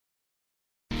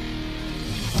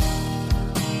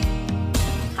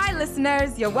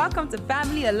listeners, you're welcome to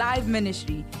Family Alive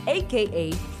Ministry,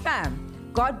 aka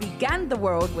FAM. God began the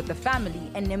world with a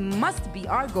family, and it must be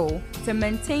our goal to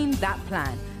maintain that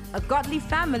plan. A godly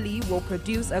family will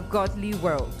produce a godly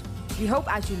world. We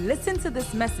hope as you listen to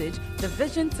this message, the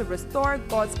vision to restore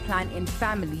God's plan in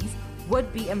families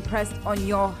would be impressed on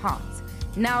your heart.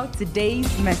 Now, today's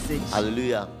message.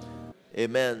 Hallelujah.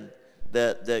 Amen.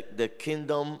 The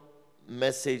kingdom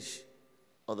message,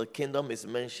 or the kingdom, is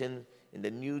mentioned in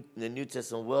the New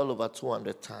Testament well over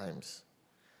 200 times.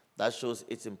 That shows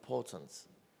its importance.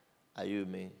 Are you with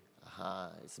me?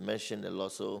 It's mentioned a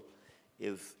lot. So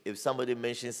if somebody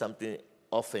mentions something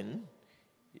often,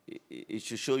 it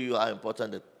should show you how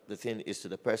important the thing is to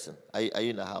the person. Are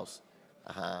you in the house?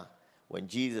 When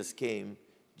Jesus came,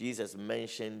 Jesus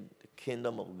mentioned the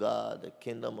kingdom of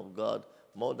God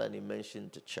more than he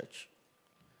mentioned the church.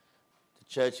 The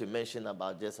church he mentioned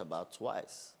just about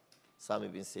twice. Some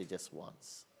even say just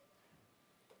once.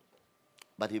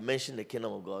 But he mentioned the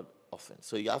kingdom of God often.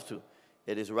 So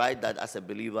it is right that as a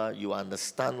believer, you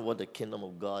understand what the kingdom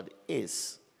of God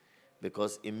is,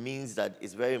 because it means that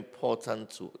it's very important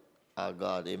to our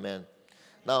God. Amen.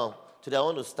 Now, today I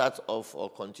want to start off or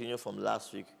continue from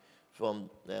last week from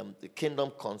the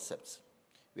kingdom concepts.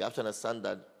 We have to understand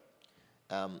that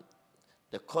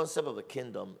the concept of the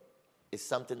kingdom is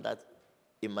something that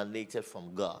emanated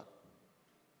from God.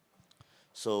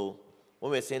 So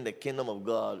when we're saying the kingdom of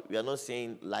God, we are not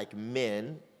saying like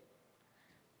men,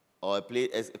 or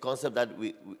a concept that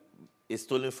is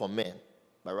stolen from men,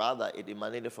 but rather it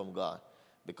emanated from God,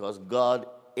 because God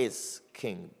is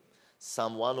king.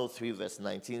 Psalm 103 verse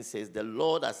 19 says, the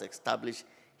Lord has established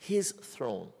his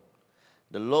throne.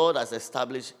 The Lord has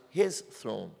established his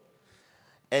throne,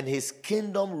 and his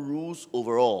kingdom rules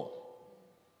over all.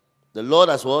 The Lord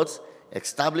has what?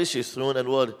 Established his throne, and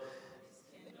what?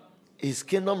 His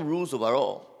kingdom rules over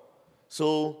all.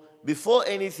 So before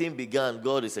anything began,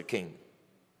 God is a king.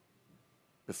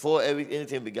 Before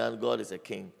anything began, God is a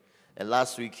king. And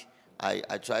last week,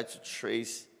 I tried to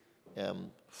trace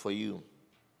for you.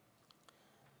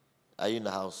 Are you in the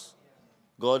house?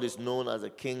 God is known as the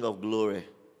King of glory.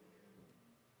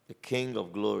 The King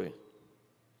of glory.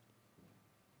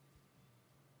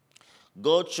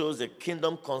 God chose the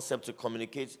kingdom concept to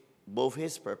communicate both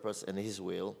his purpose and his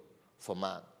will for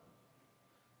man.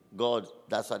 God,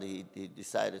 that's what he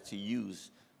decided to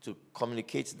use to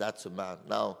communicate that to man.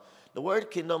 Now, the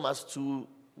word kingdom has two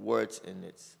words in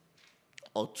it,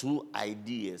 or two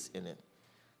ideas in it.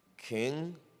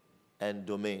 King and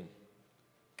domain.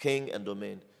 King and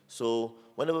domain. So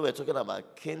whenever we're talking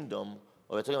about kingdom,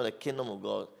 or we're talking about the kingdom of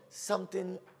God,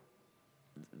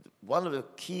 one of the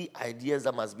key ideas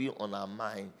that must be on our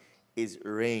mind is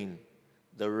reign.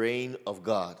 The reign of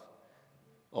God.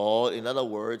 Or in other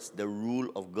words, the rule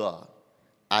of God.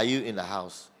 Are you in the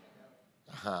house?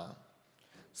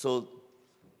 So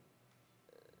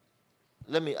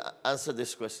let me answer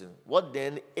this question. What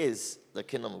then is the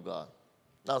kingdom of God?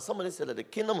 Now, somebody said that the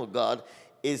kingdom of God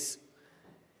is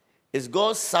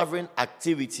God's sovereign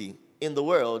activity in the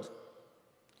world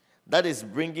that is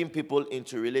bringing people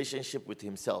into relationship with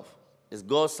himself. It's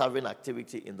God's sovereign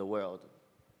activity in the world,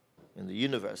 in the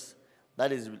universe,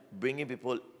 that is bringing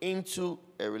people into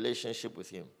a relationship with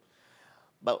him.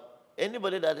 But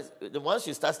anybody once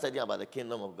you start studying about the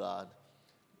kingdom of God,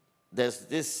 there's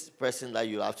this person that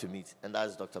you have to meet, and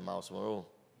that's Dr. Miles Monroe.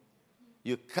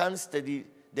 You can't study,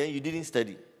 then you didn't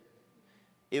study.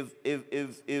 If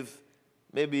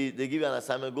maybe they give you an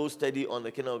assignment, go study on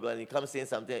the kingdom of God, and you come saying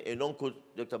something, and don't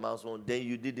quote Dr. Miles Monroe, then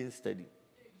you didn't study.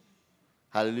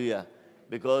 Hallelujah.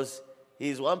 Because he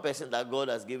is one person that God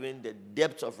has given the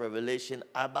depth of revelation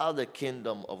about the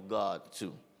kingdom of God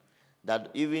to, that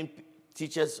even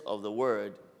teachers of the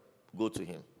word go to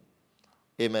him.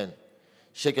 Amen.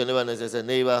 Shake your neighbor and say,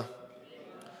 neighbor,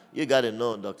 you got to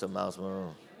know Dr. Miles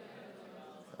Monroe.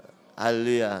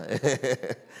 Hallelujah.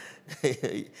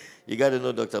 You got to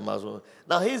know Dr. Miles Monroe.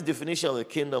 Now, his definition of the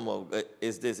kingdom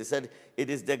is this. He said, it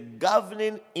is the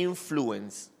governing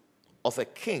influence of a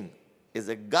king. Is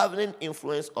the governing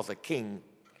influence of a king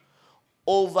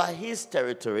over his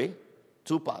territory.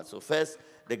 Two parts. So first,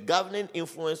 the governing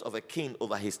influence of a king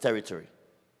over his territory.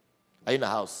 Are you in the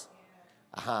house?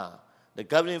 The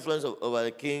governing influence of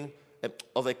a king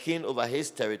over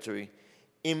his territory,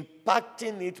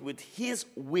 impacting it with his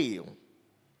will,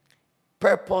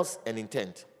 purpose, and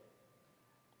intent.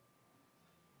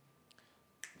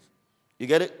 You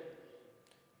get it?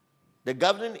 The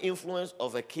governing influence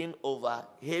of a king over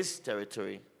his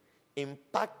territory,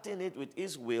 impacting it with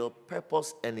his will,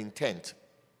 purpose, and intent.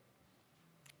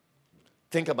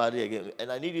 Think about it again.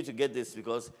 And I need you to get this,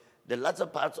 because the latter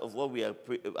part of what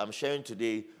I'm sharing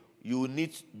today, you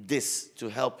need this to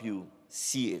help you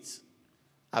see it.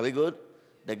 Are we good?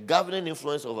 The governing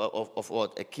influence of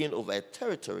what? A king over a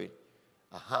territory.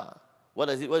 What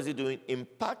is he doing?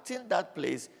 Impacting that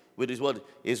place with his what?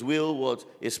 His will, what?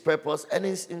 His purpose, and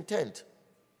his intent.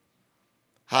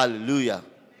 Hallelujah.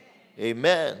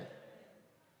 Amen.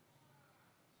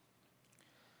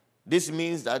 This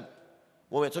means that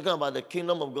when we're talking about the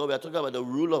kingdom of God, we are talking about the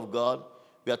rule of God,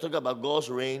 we are talking about God's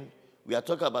reign, we are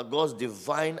talking about God's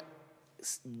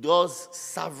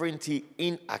sovereignty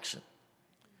in action.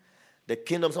 The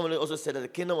kingdom, somebody also said that the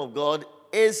kingdom of God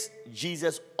is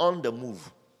Jesus on the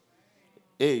move.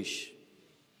 The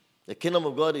kingdom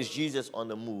of God is Jesus on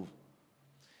the move.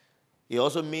 It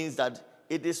also means that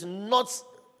it is not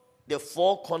the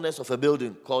four corners of a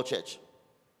building called church.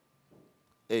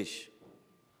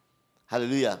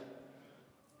 Hallelujah.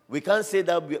 We can't say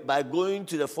that by going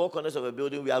to the four corners of a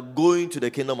building, we are going to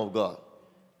the kingdom of God.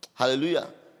 Hallelujah.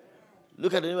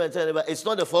 Look at the neighbor and tell the it's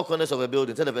not the four corners of a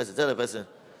building. Tell the person.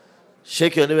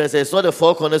 Shake your neighbor and say, it's not the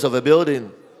four corners of a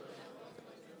building.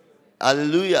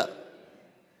 Hallelujah.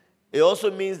 It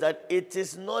also means that it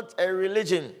is not a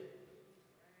religion.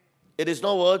 It is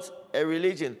not what? A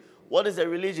religion. What is a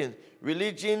religion?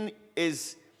 Religion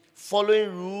is following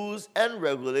rules and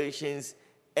regulations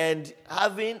and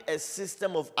having a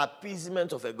system of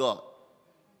appeasement of a God.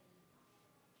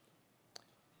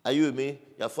 Are you with me?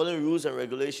 You are following rules and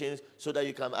regulations so that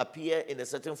you can appear in a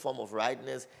certain form of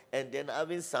rightness and then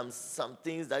having some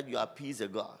things that you appease a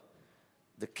God.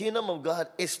 The kingdom of God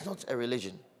is not a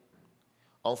religion.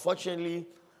 Unfortunately,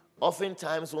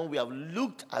 oftentimes when we have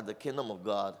looked at the kingdom of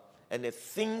God and the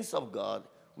things of God,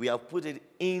 we have put it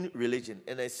in religion,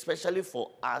 and especially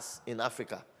for us in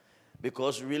Africa.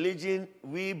 Because religion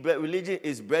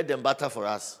is bread and butter for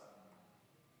us.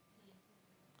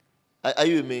 Are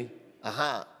you with me?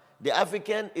 The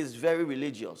African is very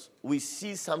religious. We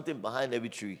see something behind every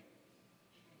tree.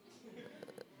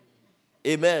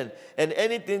 Amen. And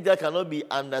anything that cannot be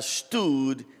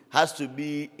understood has to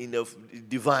be in the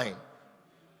divine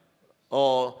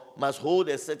or must hold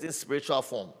a certain spiritual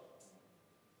form.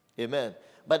 Amen.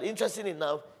 But interesting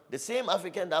enough, the same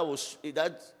African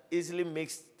that easily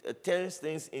turns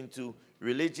things into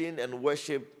religion and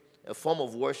worship, a form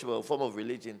of worship or a form of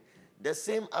religion, the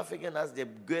same African has the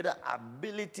greater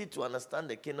ability to understand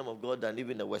the kingdom of God than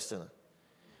even the Westerner.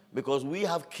 Because we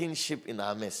have kinship in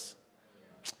our midst.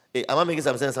 Hey, am I making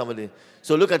some sense, somebody?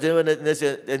 So look at them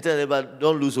and tell them,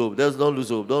 don't lose hope. Don't lose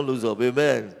hope. Don't lose hope.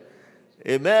 Amen.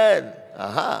 Amen.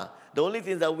 The only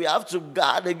thing is that we have to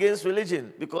guard against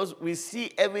religion because we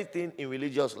see everything in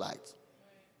religious light.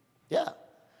 Yeah.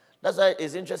 That's why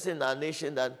it's interesting in our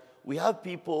nation that we have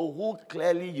people who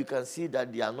clearly you can see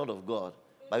that they are not of God,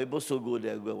 but people still go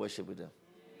there and go and worship with them.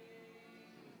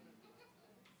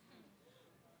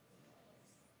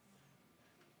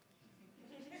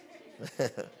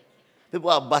 People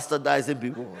are bastardizing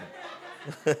people.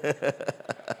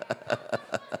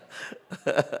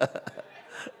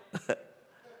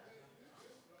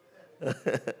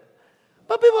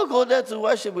 But people go there to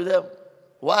worship with them.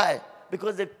 Why?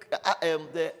 Because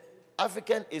the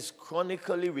African is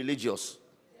chronically religious.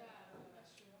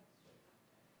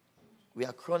 We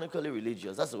are chronically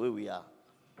religious. That's the way we are.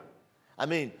 I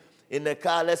mean, in the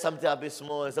car, let something happen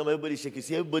small and everybody shake it.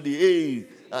 See everybody, hey,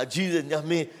 Jesus,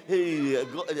 hey,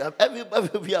 God,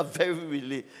 everybody, we are very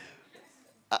religious.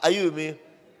 Are you with me?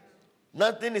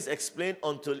 Nothing is explained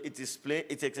until it is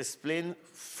explained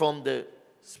from the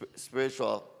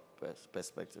spiritual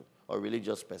perspective or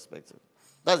religious perspective.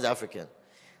 That's the African.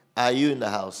 Are you in the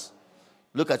house?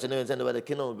 Look at your neighbor and tell them the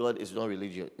kingdom of God is not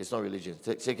religion. It's not religion.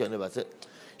 Shake your neighbor.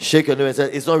 Shake your neighbor and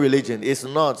say, it's not religion. It's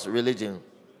not religion.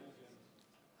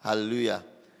 Hallelujah.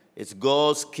 It's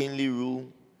God's kingly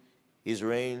rule, His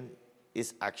reign,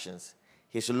 His actions,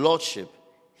 His lordship,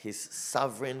 His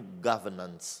sovereign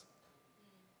governance.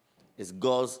 It's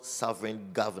God's sovereign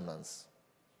governance.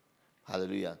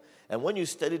 Hallelujah. And when you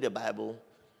study the Bible,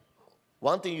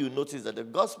 one thing you notice that the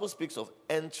gospel speaks of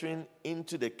entering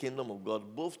into the kingdom of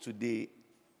God both today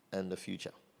and the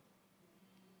future.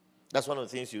 That's one of the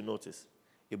things you notice.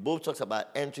 It both talks about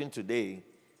entering today,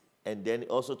 and then it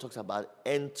also talks about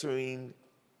entering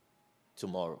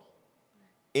tomorrow,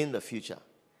 in the future,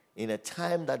 in a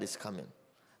time that is coming.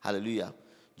 Hallelujah.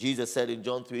 Jesus said in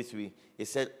John 3:3, he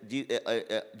said,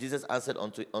 Jesus answered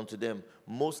unto them,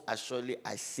 most assuredly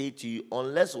I say to you,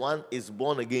 unless one is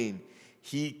born again,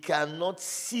 he cannot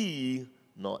see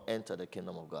nor enter the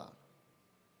kingdom of God.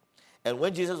 And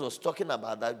when Jesus was talking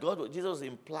about that, Jesus was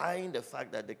implying the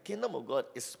fact that the kingdom of God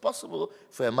is possible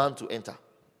for a man to enter.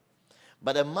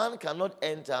 But a man cannot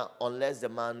enter unless the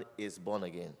man is born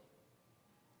again.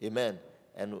 Amen.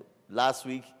 And last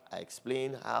week, I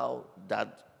explained how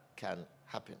that can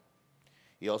happen.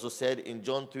 He also said in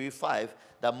John 3:5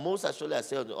 that most assuredly I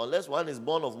say unto you, unless one is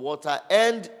born of water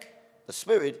and the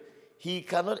Spirit, he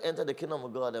cannot enter the kingdom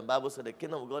of God. And the Bible said the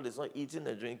kingdom of God is not eating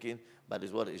and drinking, but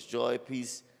is what? Is joy,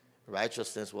 peace,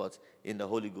 righteousness, what? In the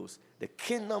Holy Ghost. The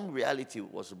kingdom reality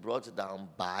was brought down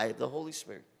by the Holy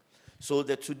Spirit. So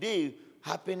that today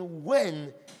happened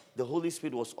when the Holy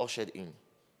Spirit was ushered in.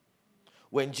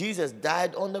 When Jesus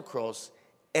died on the cross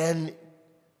and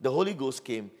the Holy Ghost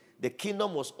came, the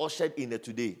kingdom was ushered in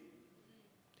today.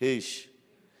 Ish.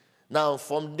 Now,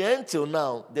 from then till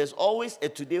now, there's always a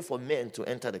today for men to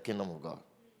enter the kingdom of God.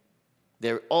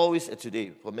 There's always a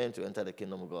today for men to enter the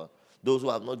kingdom of God. Those who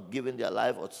have not given their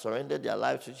life or surrendered their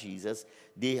life to Jesus,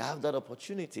 they have that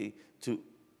opportunity to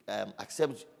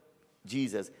accept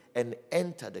Jesus and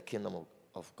enter the kingdom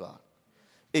of God.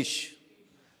 Ish.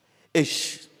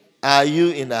 Ish. Are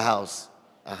you in the house?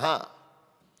 Aha.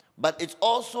 But it's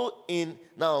also in,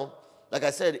 now, like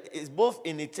I said, it's both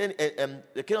in eternity,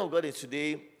 the kingdom of God is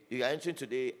today, you are entering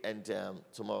today and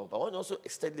tomorrow. But when you also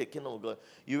study the kingdom of God,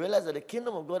 you realize that the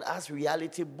kingdom of God has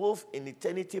reality both in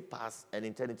eternity past and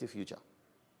eternity future.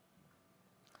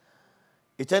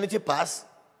 Eternity past,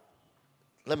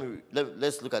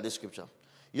 let's look at this scripture.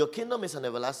 Your kingdom is an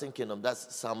everlasting kingdom.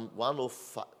 That's Psalm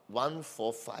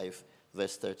 145,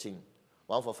 verse 13.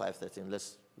 145, 13.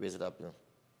 Let's raise it up now.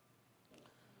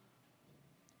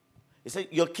 He said,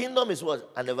 your kingdom is what?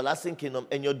 An everlasting kingdom.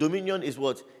 And your dominion is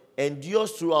what?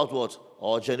 Endures throughout what?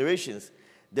 All generations.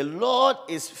 The Lord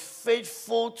is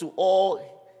faithful to all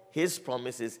his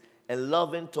promises and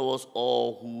loving towards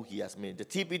all who he has made. The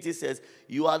TPT says,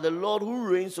 you are the Lord who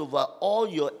reigns over all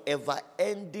your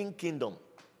ever-ending kingdom.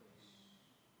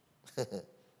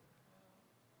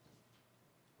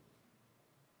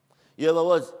 You ever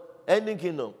what? Ending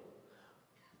kingdom.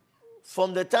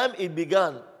 From the time it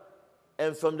began,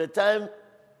 and from the time,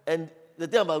 and the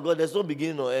thing about God, there's no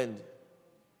beginning or end.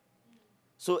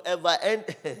 So ever end,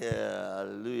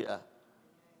 hallelujah.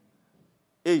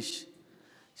 Ish.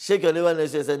 Shake your neighbor and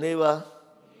say, neighbor,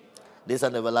 this is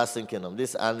an everlasting kingdom.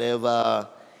 This an ever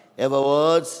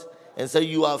words. And say,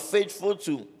 you are faithful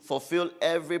to fulfill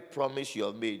every promise you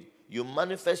have made. You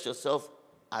manifest yourself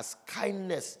as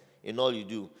kindness in all you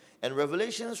do. And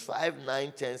Revelations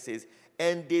 5:9-10 says,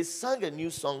 and they sang a new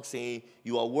song saying,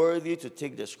 you are worthy to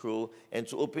take the scroll and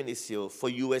to open its seal, for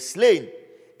you were slain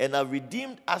and have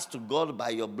redeemed us to God by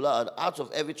your blood out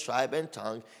of every tribe and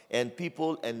tongue and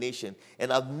people and nation,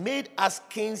 and have made us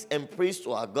kings and priests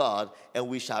to our God, and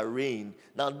we shall reign.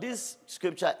 Now this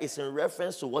scripture is in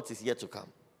reference to what is yet to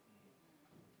come.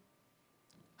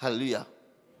 Hallelujah.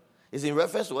 It's in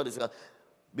reference to what is coming.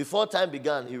 Before time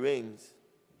began, he reigns,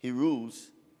 he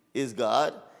rules, is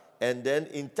God. And then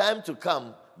in time to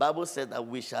come, Bible said that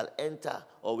we shall enter,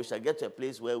 or we shall get to a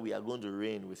place where we are going to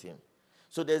reign with him.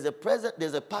 So there's a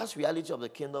past reality of the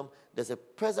kingdom, there's a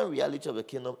present reality of the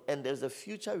kingdom, and there's a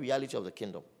future reality of the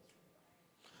kingdom.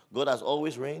 God has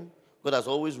always reigned, God has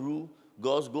always ruled.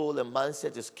 God's goal and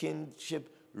mindset is kingship,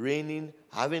 reigning,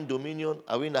 having dominion.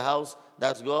 Are we in the house?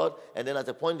 That's God. And then at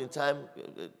a point in time,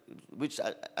 which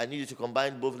I need you to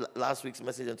combine both last week's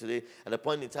message and today, at a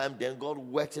point in time, then God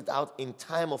worked it out in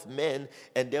time of men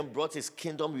and then brought his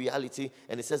kingdom reality,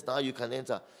 and he says, now you can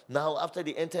enter. Now, after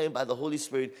they enter in by the Holy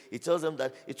Spirit, he tells them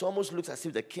that it almost looks as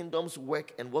if the kingdom's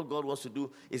work and what God wants to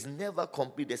do is never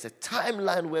complete. There's a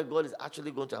timeline where God is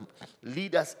actually going to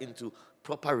lead us into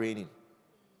proper reigning.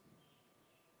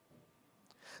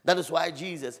 That is why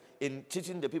Jesus, in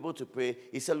teaching the people to pray,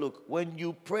 he said, look, when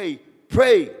you pray,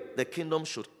 the kingdom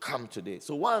should come today.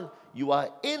 So one, you are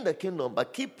in the kingdom,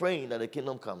 but keep praying that the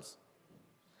kingdom comes.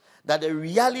 That the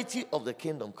reality of the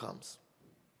kingdom comes.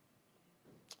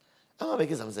 Am I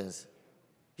making some sense?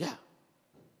 Yeah.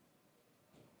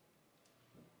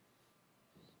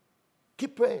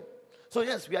 Keep praying. So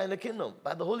yes, we are in the kingdom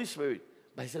by the Holy Spirit.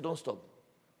 But he said, don't stop.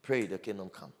 Pray the kingdom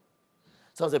come.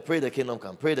 Someone say, pray the kingdom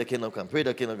come, pray the kingdom come, pray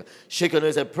the kingdom come. Shake your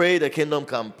nose and say, pray the kingdom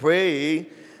come, pray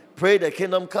the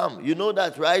kingdom come. You know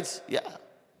that, right? Yeah.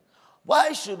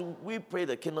 Why should we pray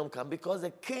the kingdom come? Because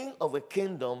the king of a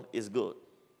kingdom is good.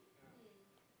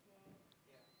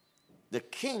 The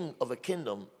king of a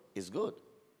kingdom is good.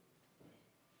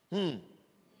 The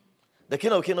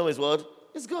king of a kingdom is what?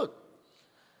 It's good.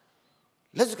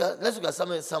 Let's look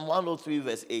at Psalm 103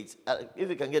 verse 8. If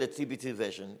you can get a TBT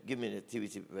version, give me the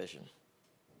TBT version.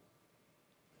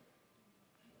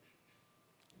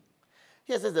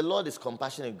 Here it says, the Lord is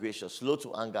compassionate and gracious, slow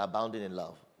to anger, abounding in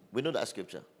love. We know that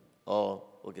scripture. Oh,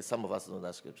 okay, some of us know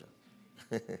that scripture.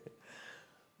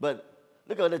 But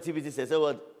look at what the TPT says. Say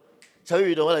what? Shall we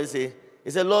read on what I say?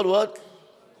 It said, Lord, what?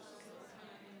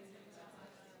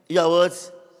 Yeah,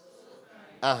 what?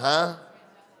 Uh-huh.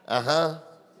 Uh-huh.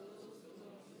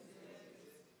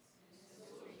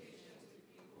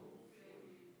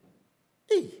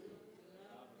 Hey.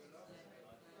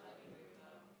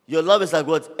 Your love is like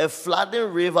what? A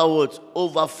flooding river, what?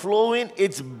 Overflowing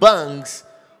its banks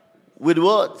with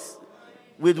what?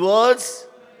 With what?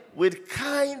 With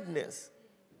kindness.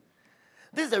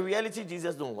 This is the reality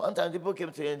Jesus knows. One time people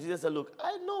came to him and Jesus said, look,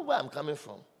 I know where I'm coming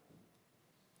from.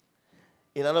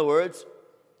 In other words,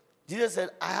 Jesus said,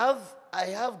 I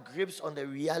have grips on the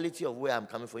reality of where I'm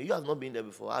coming from. You have not been there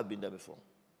before. I've been there before.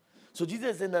 So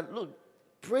Jesus said that, look,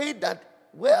 pray that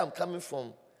where I'm coming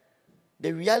from,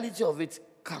 the reality of it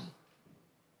come.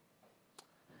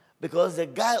 Because the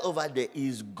guy over there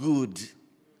is good.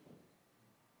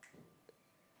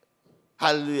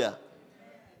 Hallelujah.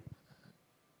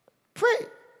 Pray.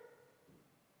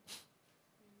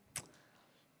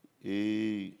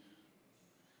 Hey.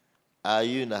 Are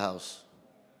you in the house?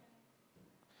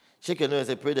 Shake your nose and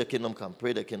say, pray the kingdom come,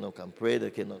 pray the kingdom come, pray the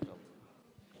kingdom come.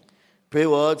 Pray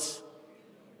what?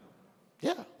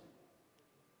 Yeah.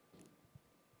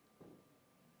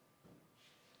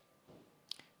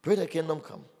 Pray the kingdom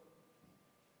come.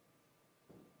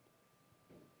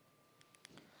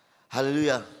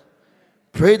 Hallelujah.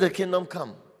 Pray the kingdom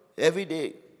come. Every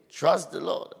day, trust the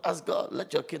Lord. Ask God,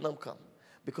 let your kingdom come.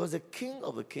 Because the king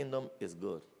of the kingdom is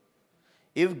good.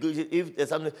 If there's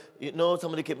something,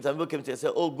 somebody came, some people came to you and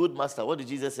said, oh, good master, what did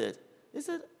Jesus say? He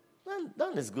said,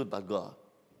 none is good but God.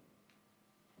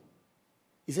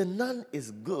 He said, none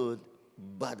is good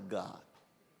but God.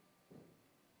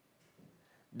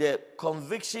 The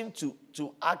conviction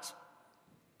to act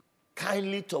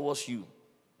kindly towards you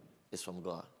is from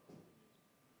God.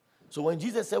 So when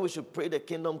Jesus said we should pray the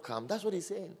kingdom come, that's what he's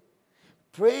saying.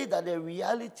 Pray that the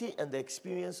reality and the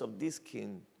experience of this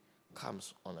king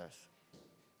comes on earth.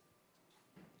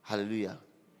 Hallelujah.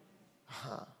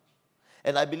 Uh-huh.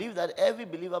 And I believe that every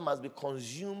believer must be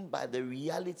consumed by the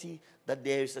reality that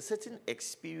there is a certain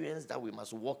experience that we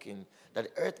must walk in, that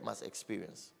earth must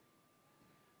experience.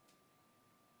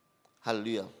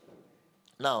 Hallelujah.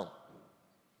 Now,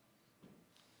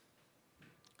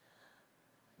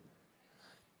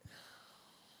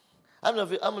 how many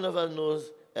of you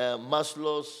knows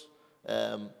Maslow's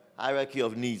hierarchy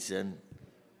of needs? And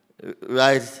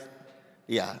right?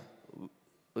 Yeah.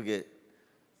 Okay.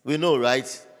 We know,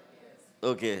 right?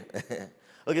 Okay.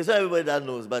 Okay, so everybody that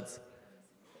knows, but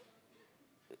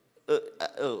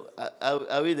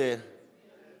are we there?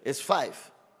 It's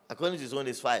 5. According to his own,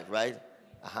 it's 5, right?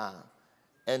 Uh-huh.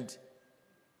 And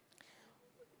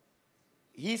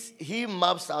he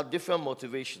maps out different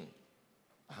motivation.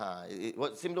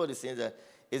 Simply what he's saying is that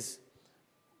is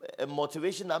a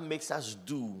motivation that makes us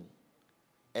do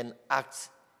and act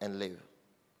and live.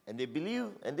 And they believe,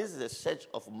 and this is a search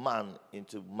of man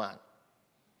into man.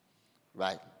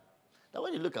 Right? Now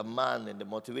when you look at man and the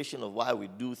motivation of why we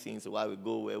do things, why we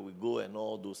go where we go and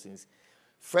all those things,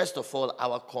 first of all,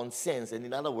 our concerns, and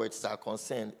in other words, our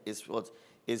concern is what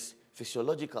is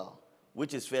physiological,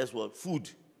 which is first what? Food.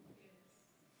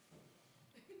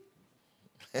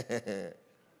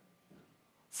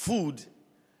 Food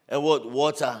and what?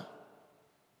 Water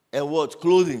and what?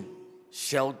 Clothing.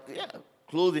 Shelter. Yeah,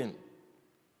 clothing.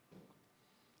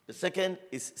 The second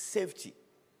is safety.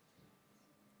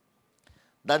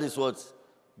 That is what?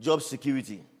 Job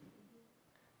security.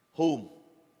 Home.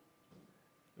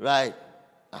 Right.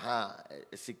 A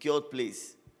secured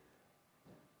place.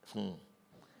 And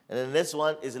the next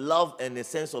one is love and a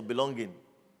sense of belonging.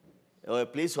 Or a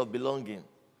place of belonging.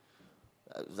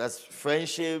 That's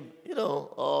friendship,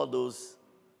 all those.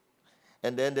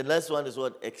 And then the next one is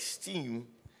what? Esteem.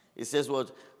 It says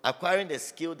what? Acquiring the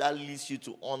skill that leads you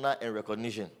to honor and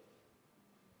recognition.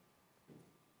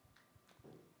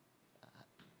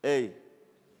 Hey,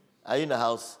 are you in the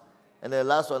house? And the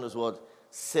last one is what?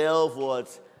 Self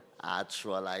what?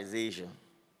 Actualization.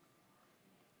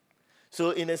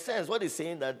 So in a sense, what he's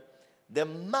saying that the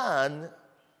man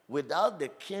without the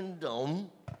kingdom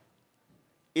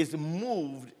is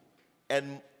moved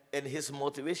and his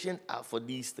motivation are for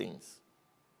these things.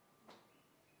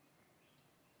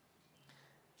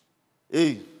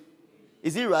 Hey,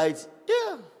 is he right?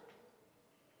 Yeah.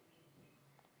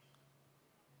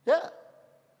 Yeah.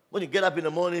 When you get up in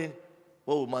the morning,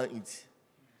 what will man eat?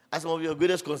 As some of your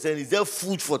greatest concern, is there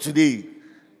food for today?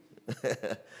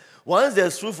 Once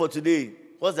there's food for today,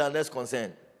 what's our next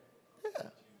concern? Yeah.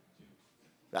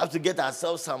 We have to get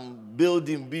ourselves some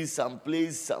building, be some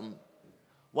place, some.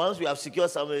 Once we have secured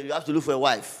somewhere, you have to look for a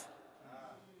wife.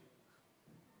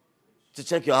 to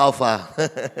check your how far.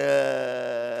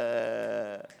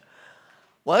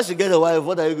 Once you get a wife,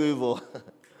 what are you going for?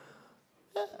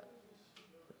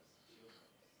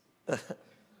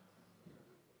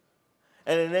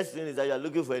 And the next thing is that you are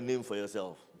looking for a name for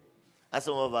yourself. As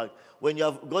some of us, when you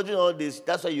have gotten all this,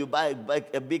 that's why you buy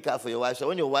a big car for your wife. So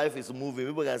when your wife is moving,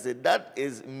 people can say, that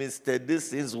is Mr.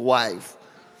 This is wife.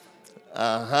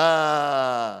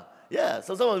 Yeah,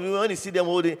 so some of you, when you see them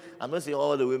holding, I'm not saying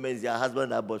all the women, it's their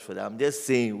husband that bought for them. I'm just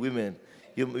saying, women,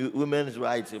 women's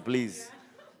rights, please.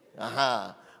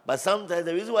 But sometimes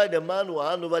the reason why the man will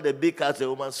hand over the big car to a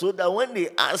woman, so that when they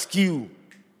ask you,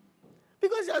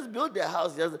 because he has built their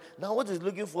house, now what he's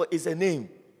looking for is a name.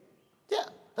 Yeah.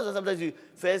 That's why sometimes he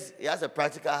has a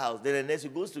practical house, then the next he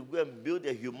goes to go and build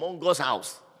a humongous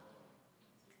house.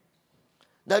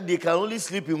 That they can only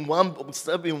sleep in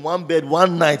one bed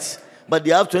one night, but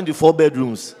they have 24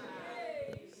 bedrooms.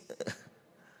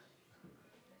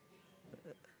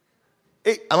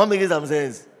 Hey, am I making some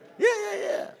sense?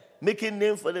 Yeah. Making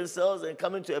name for themselves and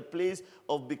coming to a place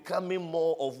of becoming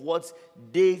more of what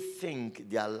they think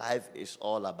their life is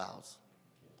all about.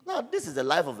 Now, this is the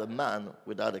life of a man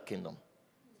without a kingdom.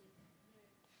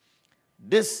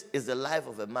 This is the life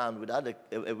of a man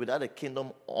without a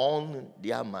kingdom on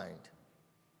their mind.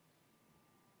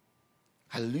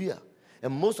 Hallelujah.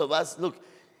 And most of us, look,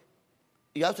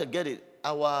 you have to get it.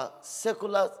 Our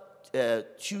secular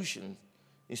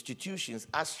institutions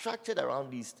are structured around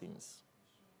these things.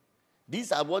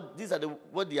 These are what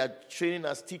they are training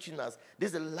us, teaching us.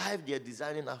 This is the life they are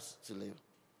designing us to live.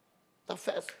 The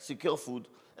first, secure food.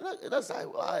 And that's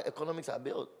how our economics are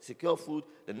built. Secure food,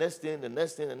 the next thing.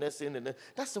 That's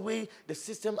the way the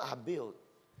systems are built.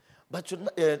 But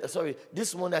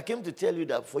this morning I came to tell you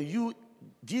that for you,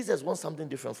 Jesus wants something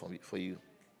different for you.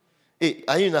 Hey,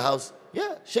 are you in the house?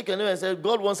 Yeah, shake your neighbor and say,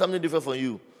 God wants something different for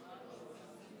you.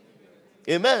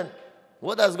 Amen.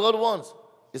 What does God want?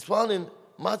 It's found in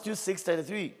Matthew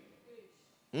 6:33.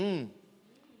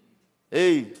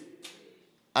 Hey,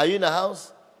 are you in the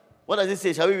house? What does it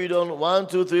say? Shall we read on? 1,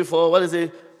 2, 3, 4. What is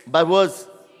it? But what?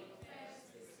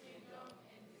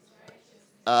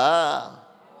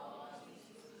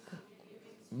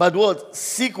 But what?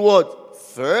 Seek what?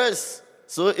 First.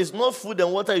 So it's not food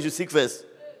and water you should seek first.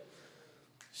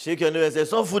 Shake your neighbor and say,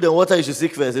 it's not food and water you should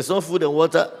seek first. It's not food and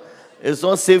water. It's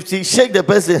not safety. Shake the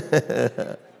person.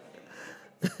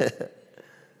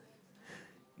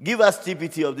 Give us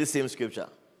TPT of this same scripture.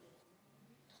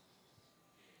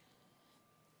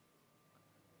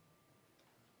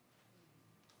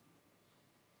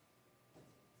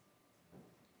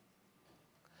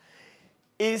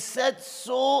 It said,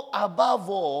 so above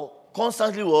all,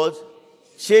 constantly what?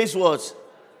 Chase what?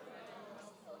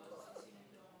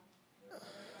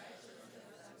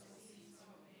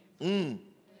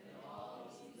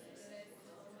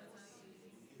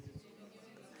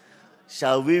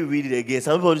 Shall we read it again?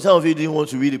 Some of you didn't want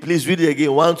to read it. Please read it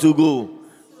again. 1, 2, go.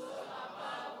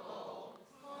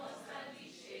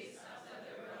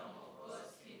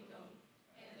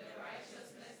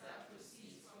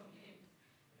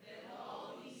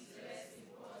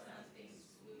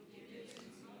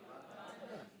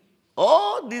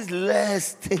 All these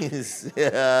less things.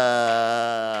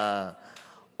 Yeah.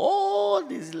 All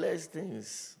these less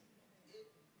things.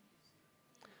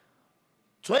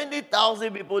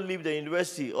 20,000 people leave the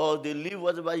university or they leave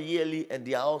whatever yearly and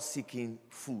they are all seeking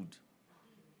food.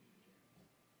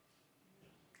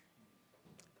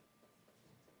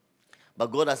 But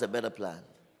God has a better plan.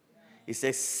 He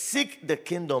says, seek the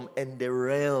kingdom and the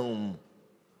realm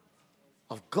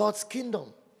of God's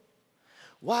kingdom.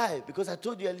 Why? Because I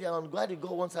told you earlier on, God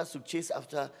wants us to chase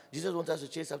after, Jesus wants us to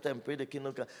chase after and pray the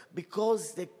kingdom.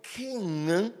 Because the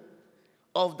king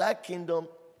of that kingdom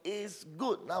is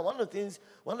good. Now, one of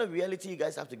the reality you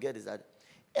guys have to get is that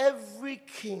every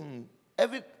king,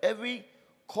 every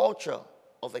culture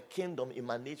of a kingdom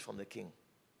emanates from the king.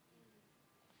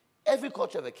 Every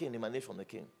culture of a king emanates from the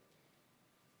king.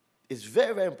 It's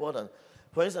very, very important.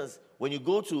 For instance, when you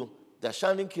go to the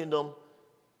Ashanti kingdom,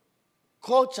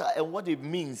 culture and what it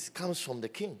means comes from the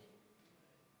king.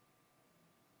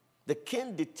 The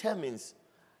king determines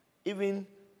even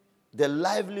the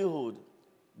livelihood,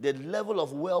 the level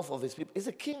of wealth of his people. It's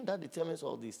the king that determines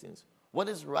all these things. What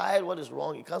is right, what is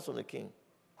wrong, it comes from the king.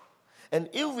 And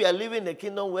if we are living in a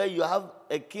kingdom where you have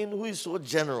a king who is so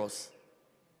generous,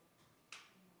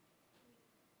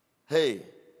 hey,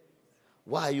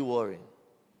 why are you worrying?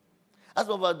 As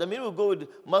about the minute we go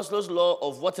with Maslow's law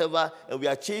of whatever, and we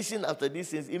are chasing after these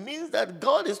things, it means that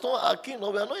God is not our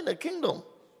kingdom. We are not in the kingdom.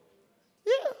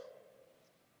 Yeah.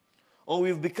 Or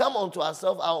we've become unto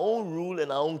ourselves our own rule and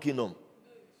our own kingdom.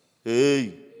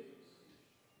 Hey.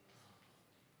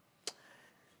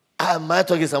 Am I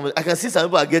talking to somebody? I can see some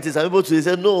people are getting, some people to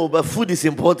say, no, but food is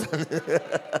important.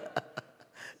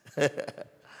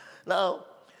 Now,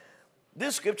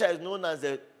 this scripture is known as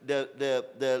the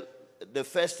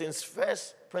first things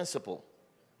first principle.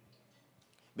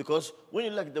 Because when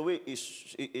you look at the way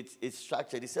it's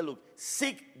structured, it said, look,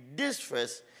 seek this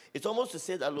first. It's almost to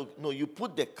say that, look, no, you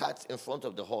put the cart in front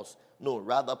of the horse. No,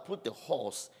 rather put the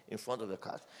horse in front of the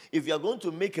cart. If you're going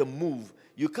to make a move,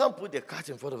 you can't put the cart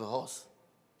in front of the horse.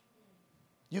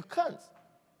 You can't.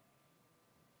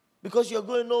 Because you're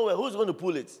going nowhere. Who's going to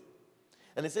pull it?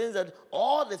 And it says that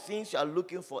all the things you are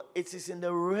looking for, it is in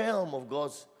the realm of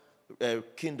God's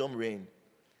kingdom reign.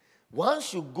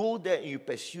 Once you go there and you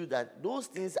pursue that, those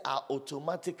things are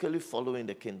automatically following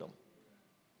the kingdom.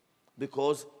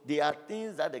 Because they are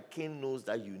things that the king knows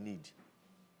that you need.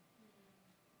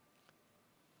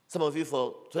 Some of you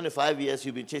for 25 years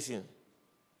you've been chasing.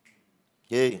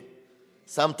 Okay.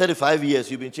 Some 35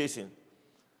 years you've been chasing.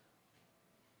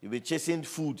 You've been chasing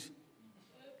food.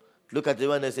 Look at the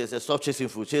one that says, stop chasing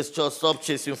food. Stop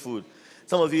chasing food.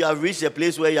 Some of you have reached a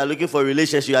place where you are looking for a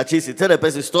relationship, you are chasing. Tell the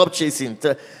person, stop chasing.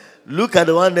 Look at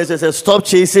the one that says, stop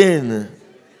chasing.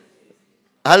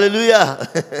 Hallelujah.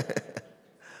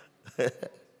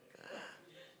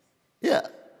 Yeah.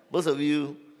 Most of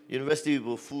you, university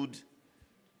people, food,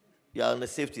 you are on the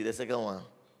safety, the second one.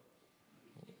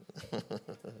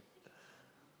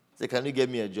 Say, can you get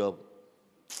me a job?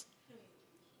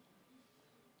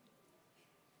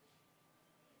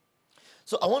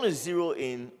 So I want to zero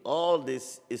in. All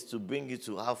this is to bring you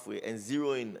to halfway and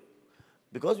zero in.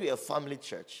 Because we are a family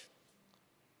church,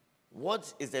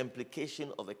 what is the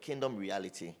implication of a kingdom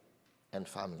reality and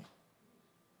family?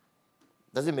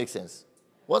 Does it make sense?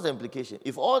 What's the implication?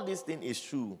 If all this thing is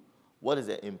true, what is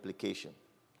the implication?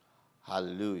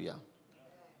 Hallelujah.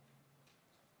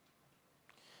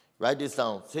 Write this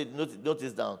down. Say, note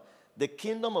this down. The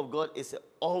kingdom of God is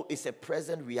a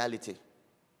present reality.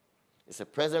 It's a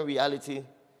present reality,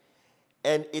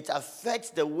 and it affects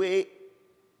the way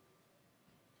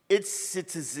its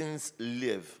citizens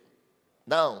live.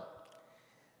 Now,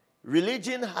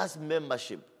 religion has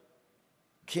membership.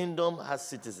 Kingdom has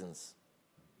citizens.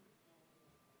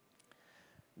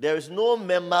 There is no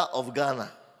member of Ghana.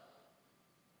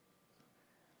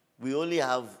 We only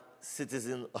have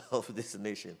citizens of this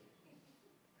nation.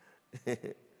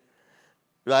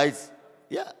 Right?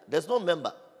 Yeah, there's no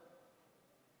member.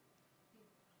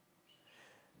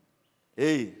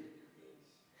 Hey.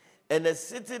 And a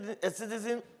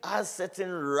citizen has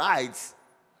certain rights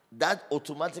that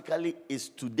automatically is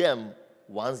to them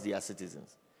once they are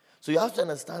citizens. So you have to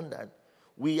understand that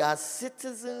we are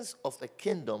citizens of a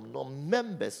kingdom, not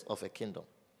members of a kingdom.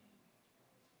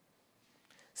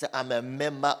 So I'm a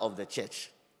member of the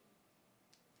church.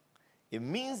 It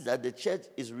means that the church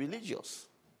is religious.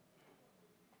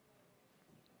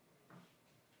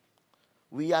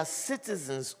 We are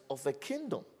citizens of a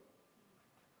kingdom.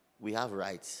 We have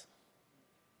rights.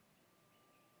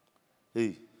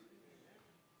 Hey.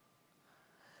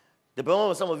 The problem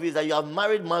with some of you is that you have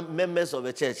married members of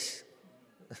a church,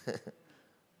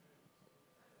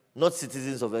 not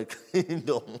citizens of a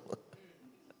kingdom.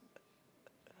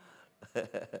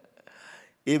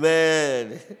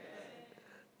 Amen.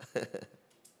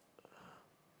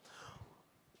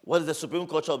 What is the supreme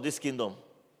culture of this kingdom?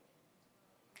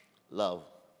 Love.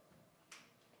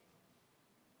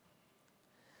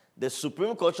 The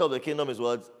supreme culture of the kingdom is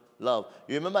what? Love.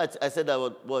 You remember I said that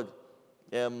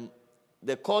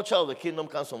the culture of the kingdom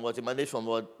comes from what? It emanates from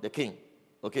what? The king.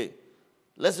 Okay.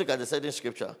 Let's look at the second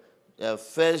scripture.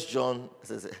 1 John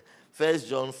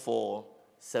 4,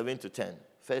 7 to 10.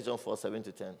 1 John 4, 7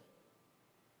 to 10.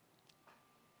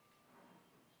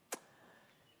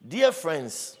 Dear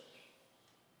friends,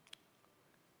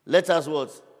 let us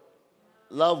what?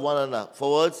 Love one another.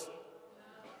 For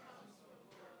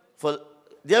what?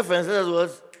 Dear friends, let us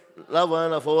what? Love one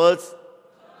another. For what?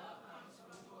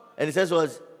 And it says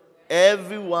what?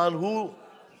 Everyone who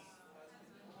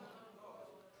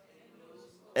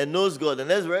and knows God. The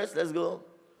next verse, let's go.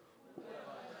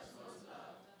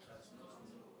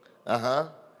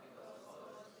 The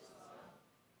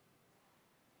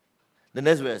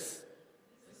next verse.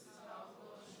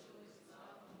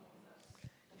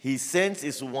 He sends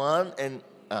his one and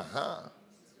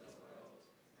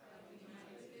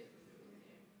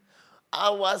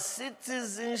Our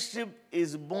citizenship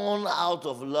is born out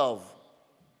of love.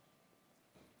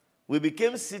 We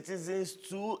became citizens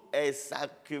through a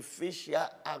sacrificial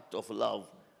act of love.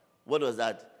 What was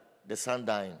that? The son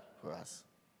dying for us.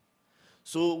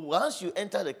 So once you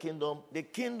enter the kingdom,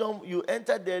 you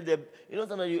enter there.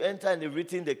 Sometimes you enter and they've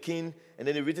written the king, and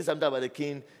then they've written something about the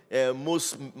king,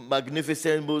 most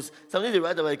magnificent, something they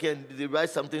write about the king, they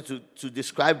write something to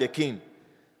describe the king.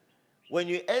 When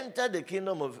you enter the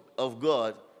kingdom of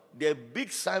God, the big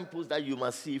signposts that you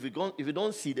must see, if you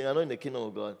don't see, then you're not in the kingdom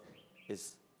of God,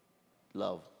 is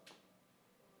love.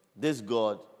 This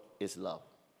God is love.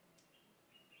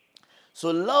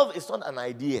 So love is not an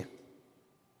idea.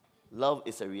 Love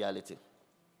is a reality.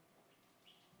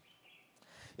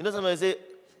 Somebody say,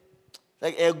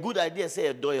 like a good idea, say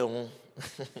a door your home.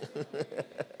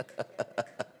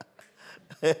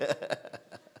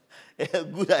 A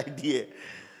good idea.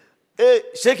 Hey,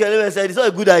 shake your leg and say, it's not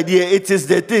a good idea. It is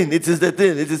the thing. It is the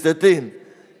thing. It is the thing.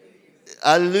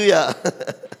 Hallelujah.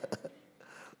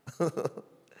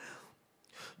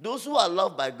 Those who are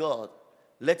loved by God,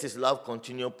 let his love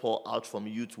continue to pour out from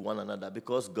you to one another,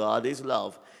 because God is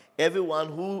love. Everyone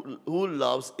who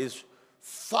loves is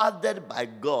fathered by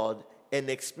God and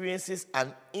experiences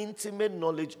an intimate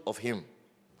knowledge of him.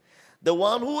 The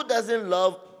one who doesn't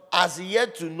love has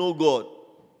yet to know God.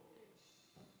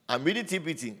 I'm reading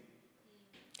TPT.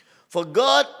 For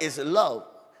God is love.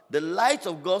 The light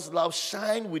of God's love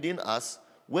shines within us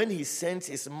when he sent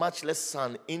his matchless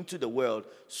Son into the world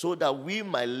so that we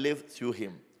might live through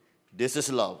him. This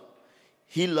is love.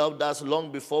 He loved us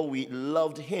long before we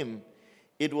loved him.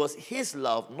 It was his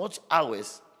love, not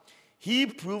ours. He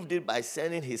proved it by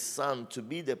sending his Son to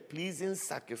be the pleasing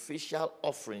sacrificial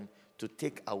offering to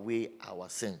take away our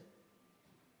sin.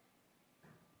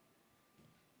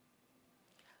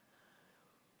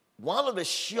 One of the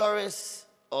surest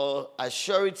or a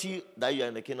surety that you are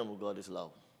in the kingdom of God is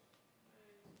love.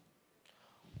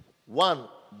 One,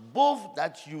 both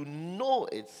that you know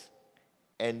it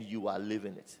and you are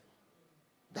living it.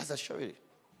 That's a surety.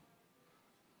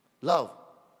 Love.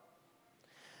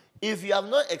 If you have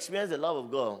not experienced the love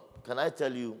of God, can I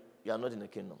tell you, you are not in the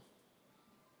kingdom.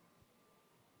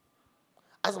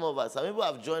 As some of us, some people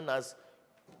have joined us.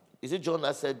 Is it John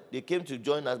that said they came to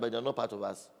join us, but they're not part of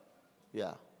us?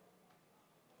 Yeah.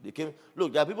 They came.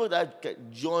 Look, there are people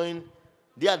that join.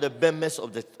 They are the members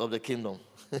of the kingdom.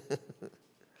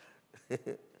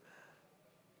 Do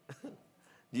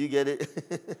you get it?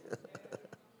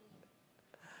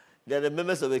 They are the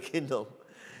members of the kingdom.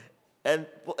 And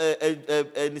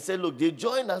he said, look, they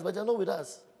join us, but they're not with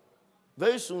us.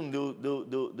 Very soon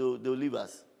they'll leave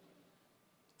us.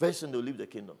 Very soon they'll leave the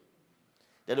kingdom.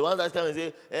 They're the ones that come and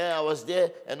say, I was there,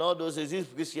 and all those these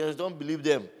Christians, don't believe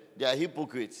them. They are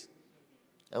hypocrites.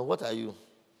 And what are you?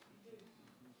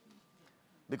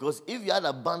 Because if you had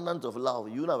abundance of love,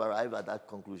 you would have arrived at that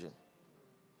conclusion.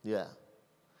 Yeah.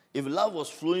 If love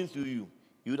was flowing through you,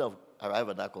 you would have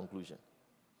arrived at that conclusion.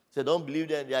 So don't believe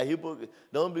them, they are hypocrites.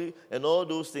 Don't believe, and all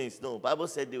those things. No, the Bible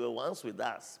said they were once with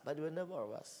us, but they were never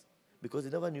of us. Because they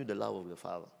never knew the love of the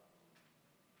Father.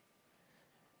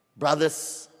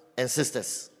 Brothers and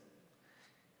sisters,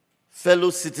 fellow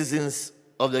citizens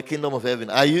of the kingdom of heaven,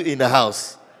 are you in the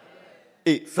house?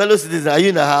 Hey, fellow citizens, are you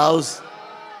in the house?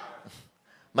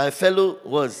 My fellow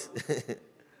was.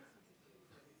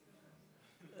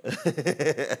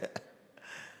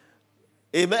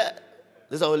 Amen.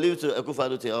 This I will leave to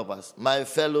Ekufado to help us. My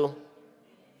fellow.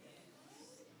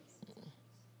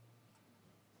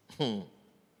 The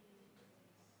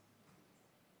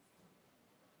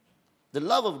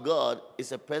love of God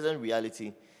is a present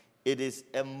reality. It is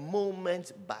a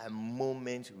moment by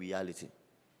moment reality.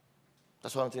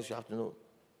 That's one thing you have to know.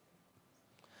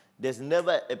 There's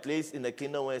never a place in the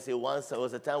kingdom where I say, once there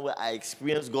was a time where I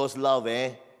experienced God's love,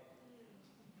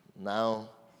 Now,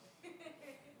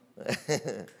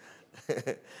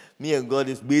 me and God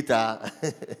is better.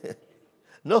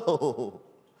 No.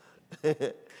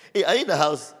 Hey, are you in the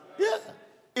house? Yeah.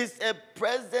 It's a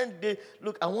present day.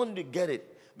 Look, I want you to get it.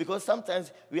 Because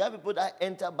sometimes we have people that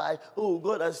enter by, oh,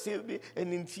 God has saved me,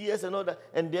 and in tears and all that.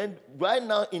 And then right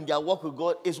now in their walk with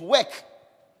God is work.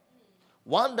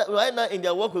 One that right now in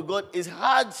their walk with God is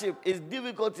hardship, is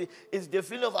difficulty, is the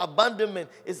feeling of abandonment.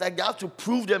 It's like they have to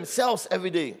prove themselves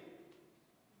every day.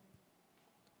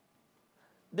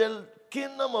 The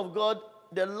kingdom of God,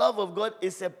 the love of God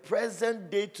is a present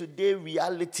day-to-day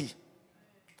reality.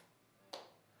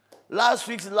 Last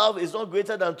week's love is not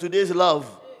greater than today's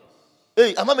love.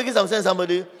 Hey, am I making some sense,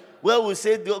 somebody? Well, we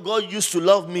say God used to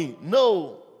love me.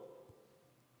 No.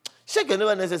 Shake your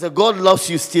neighbor and say, God loves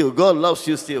you still. God loves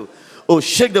you still. Oh,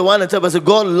 shake the one and tell them,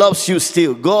 God loves you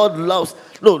still. God loves.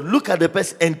 No, look at the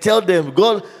person and tell them,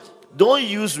 God, don't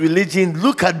use religion.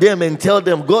 Look at them and tell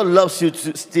them, God loves you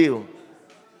still.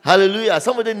 Hallelujah.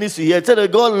 Somebody needs to hear. Tell them,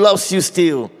 God loves you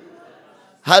still.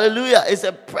 Hallelujah. It's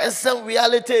a present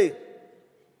reality.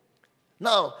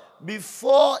 Now,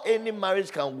 before any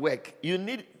marriage can work, we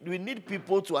need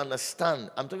people to understand.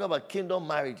 I'm talking about kingdom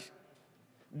marriage.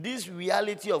 This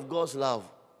reality of God's love.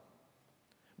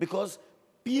 Because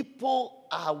people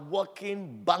are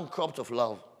walking bankrupt of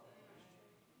love.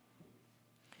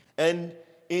 And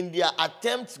in their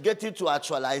attempt getting to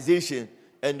actualization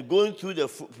and going through the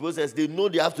process, they know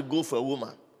they have to go for a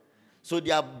woman. So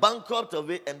they are bankrupt of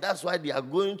it, and that's why they are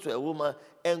going to a woman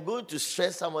and going to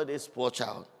stress somebody's poor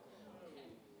child.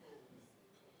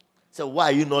 So why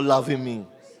are you not loving me?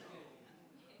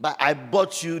 But I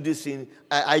bought you this thing.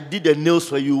 I did the nails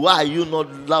for you. Why are you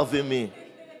not loving me?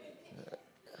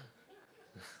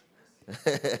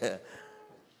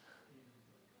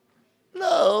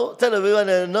 No. Tell everyone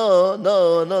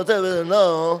no. Tell everyone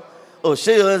no. Oh,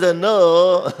 shake your hands and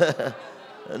no.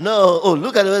 No. Oh,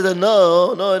 look at the way and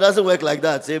no. No, it doesn't work like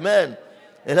that. Amen.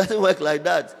 It doesn't work like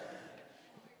that.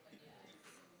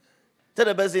 Tell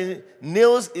the person,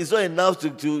 nails is not enough to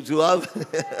have.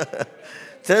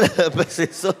 Tell the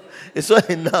person, it's not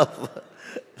enough.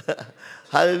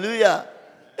 Hallelujah.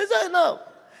 It's not enough.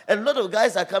 And a lot of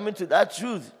guys are coming to that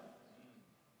truth.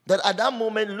 That at that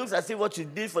moment, it looks as if what you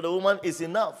did for the woman is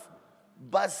enough.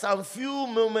 But some few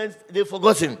moments, they've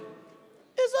forgotten.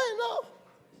 It's not enough.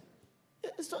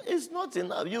 It's not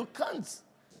enough. You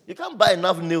can't buy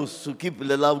enough nails to keep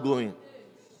the love going.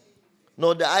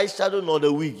 Nor the eyeshadow, nor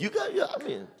the wig.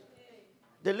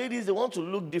 The ladies, they want to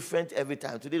look different every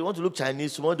time. Today, they want to look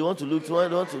Chinese. Tomorrow, they want to look.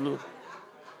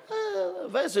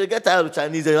 Very soon, they get tired of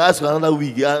Chinese and ask for another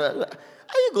wig. Are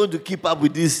you going to keep up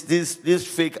with this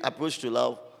fake approach to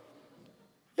love?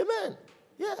 Amen.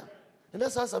 Yeah. And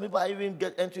that's how some people are even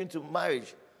entering into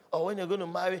marriage. Or when you're going to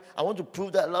marry, I want to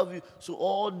prove that I love you. So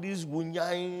all these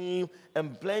bunyaim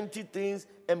and plenty things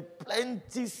and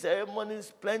plenty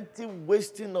ceremonies, plenty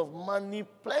wasting of money,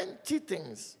 plenty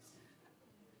things.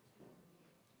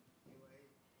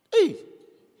 Hey.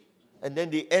 And then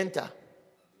they enter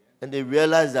and they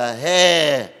realize that,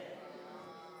 hey,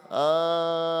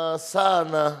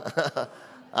 sana,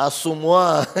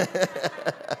 asumwa.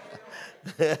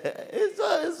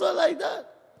 It's not like that.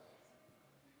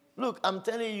 Look, I'm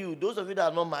telling you, those of you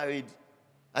that are not married,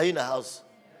 are you in a house?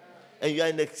 And you are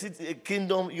in a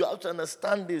kingdom, you have to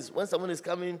understand this. When someone is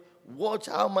coming, watch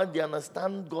how much they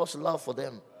understand God's love for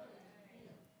them.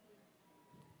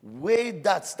 Weigh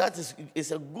that. That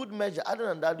is a good measure. Other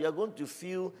than that, you are going to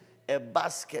fill a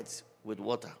basket with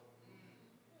water.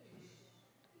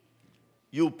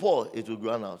 You pour, it will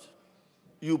run out.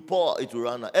 You pour, it will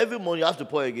run out. Every morning you have to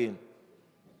pour again.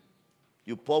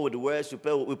 You pour with the words, you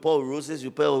pour with roses, you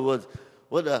pour with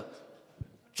what the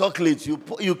chocolates. You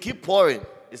keep pouring.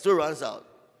 It still runs out.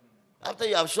 After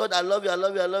you have shot, I love you.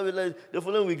 The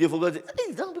following week, they forgot it.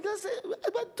 Hey, don't because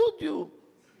I told you.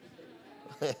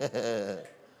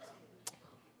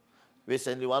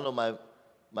 Recently, one of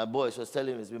my boys was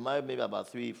telling me, he's been married maybe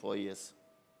about 3-4 years.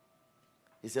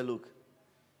 He said, look,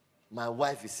 my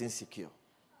wife is insecure.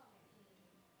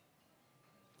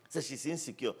 He said she's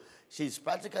insecure. She's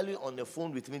practically on the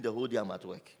phone with me the whole day I'm at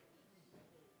work.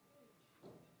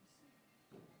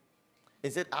 He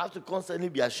said, I have to constantly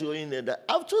be assuring her that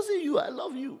I've chosen you, I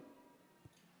love you.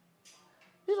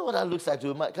 You know what that looks like to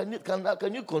you?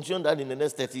 Can you continue that in the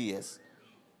next 30 years?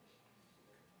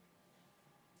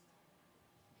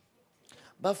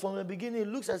 But from the beginning, it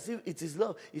looks as if it is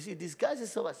love. You see, it disguises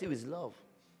itself as if it's love.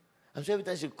 I'm sure every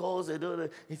time she calls,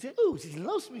 he says, oh, she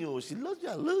loves me,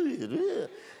 I love you.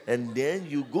 And then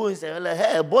you go and say, like,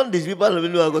 hey, born these people, I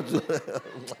know I got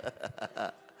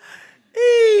to.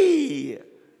 Hey!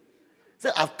 Say,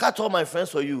 I've cut all my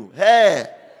friends for you. Hey!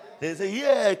 They say,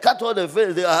 yeah, cut all the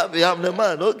friends. I'm the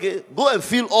man. Okay. Go and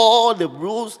feel all the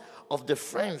rules of the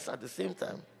friends at the same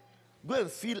time. Go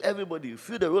and feel everybody. You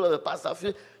feel the role of the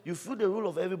pastor. You feel the role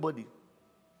of everybody.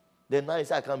 Then now you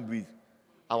say, I can't breathe.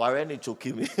 Our enemy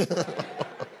choking me.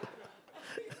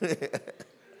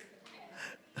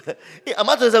 I'm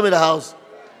not telling you in the house.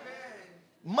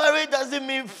 Marriage doesn't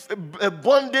mean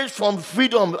bondage from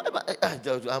freedom.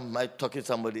 Am I talking to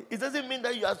somebody? It doesn't mean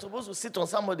that you are supposed to sit on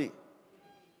somebody.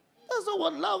 That's not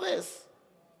what love is.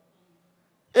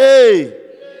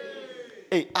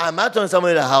 Hey, I'm not telling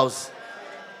somebody in the house.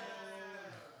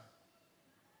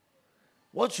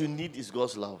 What you need is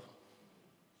God's love.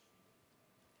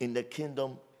 In the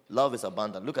kingdom, love is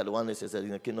abundant. Look at the one that says, in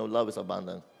the kingdom, love is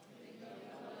abundant.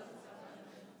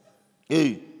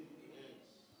 Hey.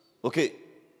 Okay.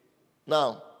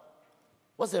 Now,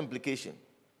 what's the implication?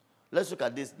 Let's look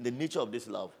at this, the nature of this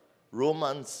love.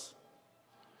 Romans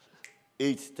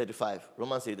 8:35.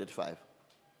 Romans 8:35.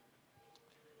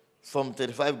 From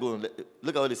 35 going.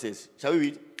 Look at what it says. Shall we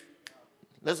read?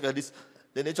 Let's look at this.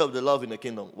 The nature of the love in the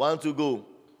kingdom. 1, 2, go.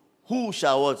 Who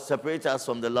shall what? Separate us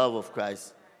from the love of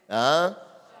Christ?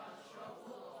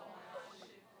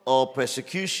 Or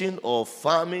persecution, or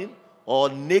famine, or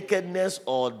nakedness,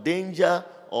 or danger,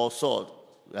 or sword.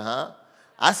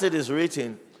 As it is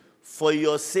written, for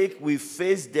your sake we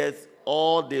face death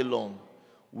all day long.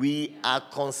 We are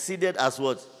considered as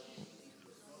what?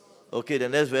 Okay, the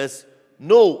next verse.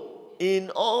 No, in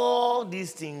all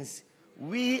these things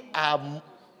we are.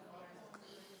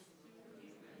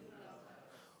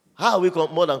 How are we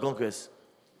more than conquerors?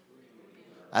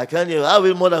 I can't hear. How are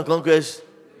we more than conquerors?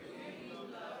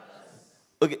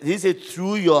 Okay, did he say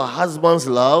through your husband's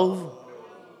love?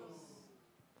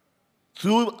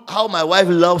 Through how my wife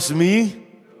loves me?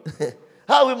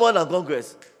 How are we more than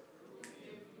conquerors?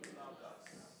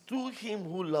 Through him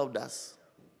who loved us.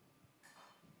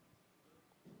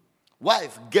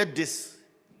 Wife, get this.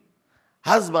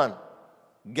 Husband,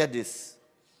 get this.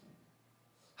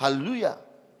 Hallelujah.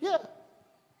 Yeah.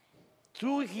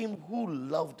 Through him who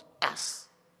loved us.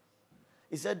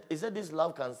 He said this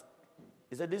love,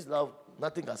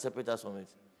 nothing can separate us from it.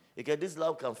 This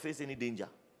love can face any danger.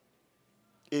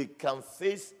 It can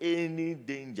face any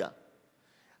danger.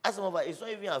 As a matter, it's not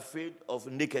even afraid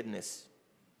of nakedness.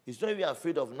 It's not even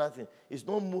afraid of nothing. It's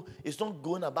not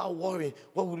going about worrying.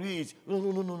 What will we eat?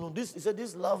 No. He said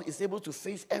this love is able to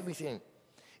face everything.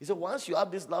 He said once you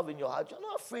have this love in your heart, you're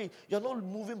not afraid. You're not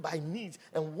moving by needs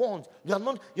and wants.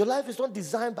 Your life is not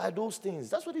designed by those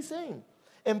things. That's what he's saying.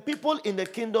 And people in the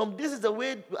kingdom, this is the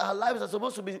way our lives are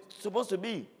supposed to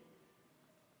be.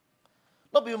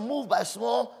 Not be moved by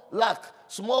small lack,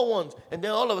 small ones, and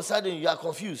then all of a sudden you are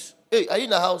confused. Hey, are you in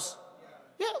the house?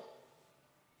 Yeah.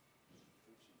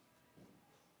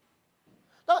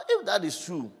 Now, if that is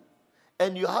true,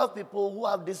 and you have people who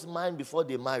have this mind before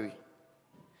they marry,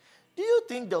 do you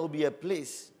think there will be a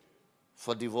place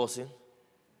for divorcing?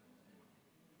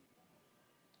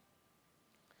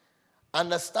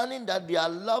 Understanding that they are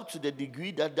loved to the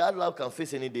degree that that love can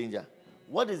face any danger.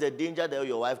 What is the danger that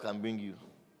your wife can bring you?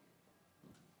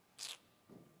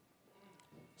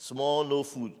 Small, no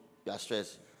food, you are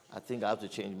stressed. I think I have to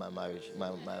change my marriage.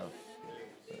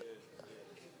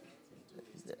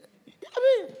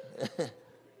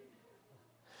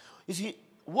 You see,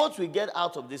 what we get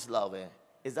out of this love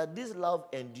is that this love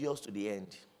endures to the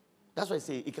end. That's why I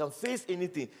say it can face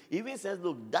anything. It even says,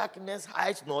 look, darkness,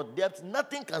 height, nor depth,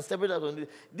 nothing can separate us from this.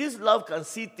 This love can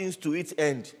see things to its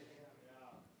end.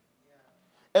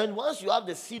 And once you have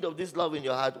the seed of this love in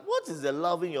your heart, what is the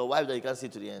love in your wife that you can see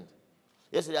to the end?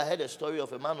 Yesterday I heard a story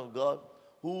of a man of God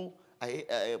who, I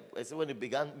said when he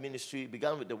began ministry,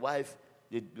 began with the wife.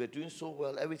 They were doing so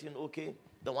well, everything okay.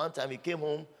 The one time he came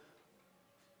home,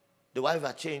 the wife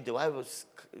had changed. The wife was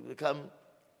become,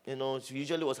 she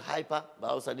usually was hyper, but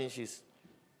all of a sudden she's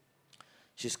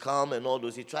calm and all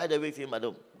those. He tried everything, but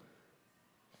that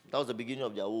was the beginning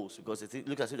of their woes, because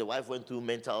look as if the wife went through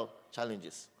mental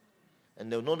challenges. And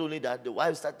then not only that, the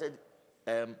wife started,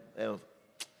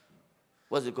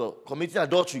 committing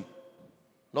adultery.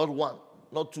 Not one,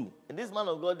 not two. And this man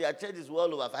of God, their church is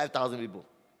well over 5,000 people.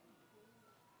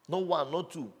 Not one, not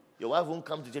two. Your wife won't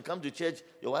come to church. Come to church,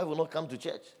 your wife will not come to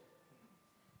church.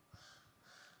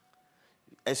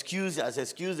 Excuse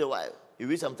the wife. He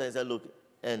reads sometimes and say, look,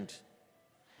 end.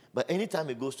 But anytime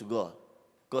he goes to God,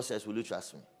 God says, will you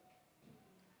trust me?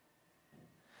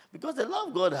 Because the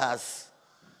love God has,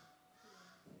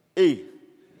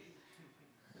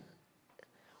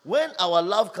 when our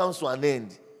love comes to an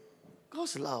end,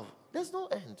 God's love, there's no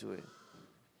end to it.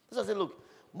 So I say, look,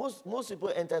 most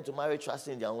people enter into marriage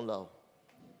trusting their own love.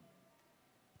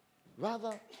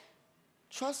 Rather,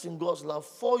 trust in God's love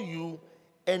for you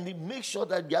and make sure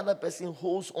that the other person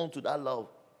holds on to that love.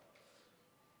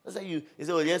 That's why you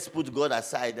say, well, let's put God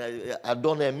aside. I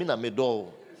don't mean I'm a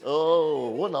door. Oh,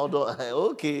 what now?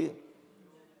 Okay.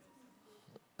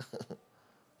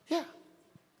 Yeah.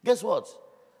 Guess what?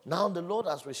 Now the Lord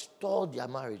has restored their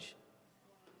marriage.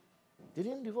 They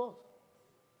didn't divorce.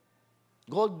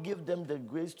 God gave them the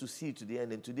grace to see to the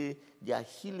end, and today they are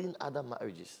healing other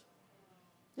marriages.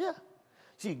 Yeah.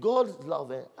 See, God's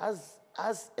love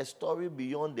has a story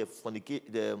beyond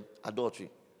the adultery.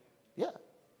 Yeah.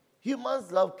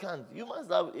 Humans love can't. Humans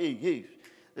love, hey.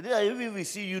 The day if we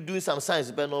see you doing some signs,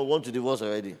 you better not want to divorce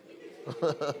already.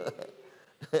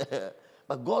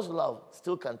 But God's love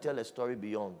still can tell a story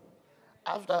beyond.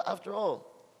 After all,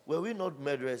 were we not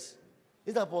murderers?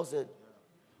 Isn't that Paul said?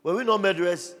 Were we not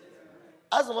murderers?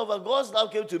 As a matter of fact, God's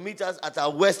love came to meet us at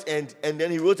our west end, and then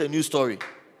he wrote a new story.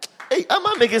 Hey, am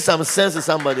I making some sense to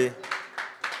somebody?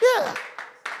 Yeah.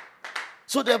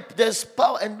 So there's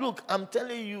power. And look, I'm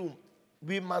telling you,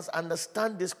 we must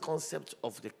understand this concept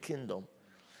of the kingdom.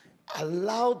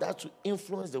 Allow that to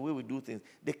influence the way we do things.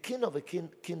 The king of a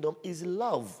kingdom is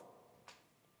love.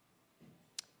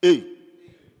 Hey.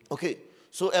 Okay,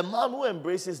 so a man who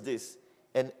embraces this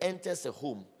and enters a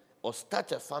home or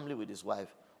starts a family with his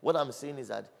wife, what I'm saying is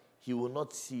that he will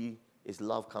not see his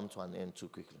love come to an end too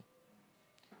quickly.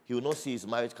 He will not see his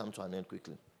marriage come to an end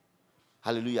quickly.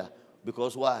 Hallelujah.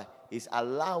 Because why? He's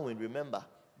allowing, remember,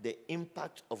 the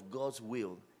impact of God's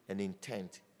will and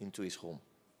intent into his home.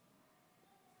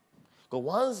 Because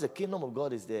once the kingdom of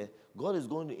God is there, God is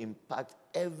going to impact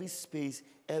every space,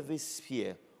 every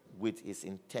sphere with his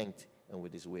intent and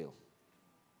with his will.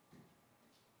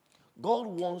 God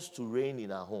wants to reign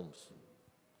in our homes.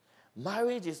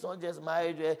 Marriage is not just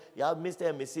marriage where you have Mr.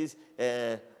 and Mrs.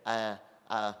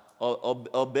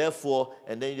 Or therefore,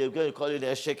 and then you're going to call it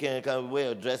a shaking and come wear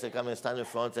your dress and come and stand in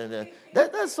front. And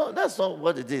that's not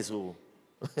what it is. Oh.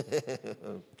 Because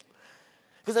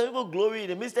some people glory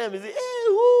in the Mr. and Mrs. Hey,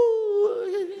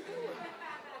 woo.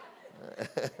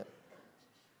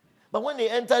 But when they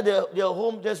enter their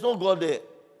home, there's no God there.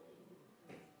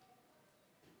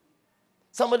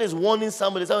 Somebody is warning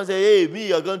somebody. Someone say, hey, me,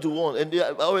 you're going to warn. And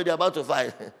they're already about to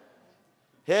fight.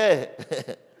 Hey.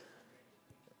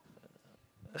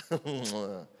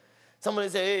 Somebody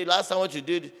say, hey, last time what you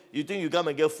did, you think you come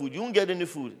and get food. You won't get any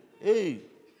food. Hey.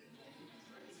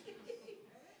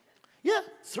 Yeah,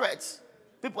 threats.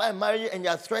 People are married and they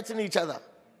are threatening each other.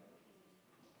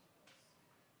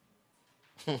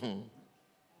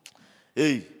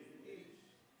 Hey.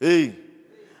 Hey.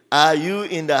 Are you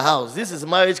in the house? This is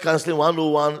Marriage Counseling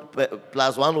 101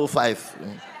 plus 105.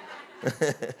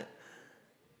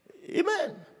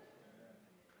 Amen.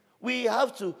 We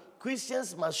have to,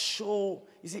 Christians must show,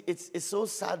 you see, it's so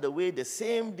sad the way the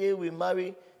same day we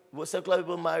marry, secular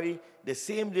people marry, the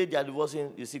same day they are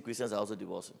divorcing, you see Christians are also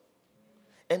divorcing.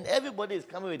 And everybody is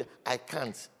coming with, I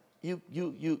can't. You,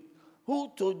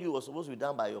 who told you it was supposed to be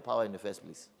done by your power in the first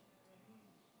place?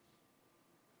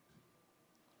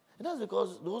 And that's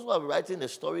because those who are writing the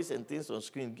stories and things on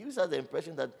screen gives us the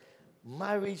impression that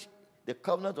marriage, the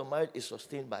covenant of marriage is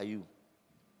sustained by you.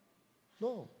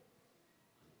 No.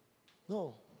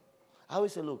 No. I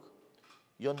always say, look,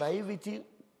 your naivety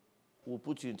will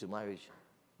put you into marriage,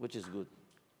 which is good.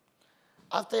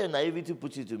 After your naivety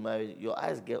puts you into marriage, your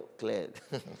eyes get cleared.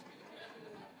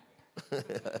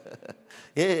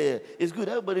 Yeah. It's good.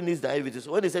 Everybody needs naivety.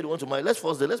 So when they say they want to marry, let's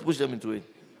force them. Let's push them into it.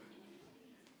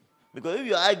 Because if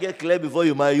your eye get clear before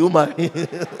you marry, you marry.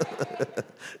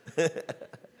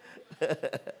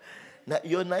 Now,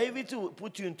 your naivety will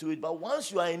put you into it, but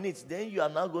once you are in it, then you are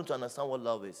now going to understand what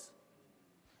love is.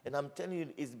 And I'm telling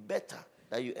you, it's better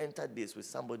that you enter this with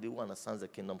somebody who understands the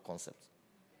kingdom concept.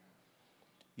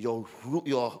 Your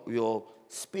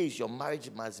space, your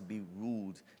marriage must be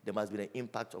ruled. There must be the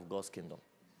impact of God's kingdom.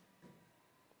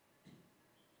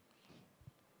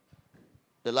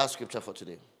 The last scripture for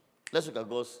today. Let's look at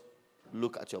God's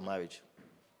look at your marriage.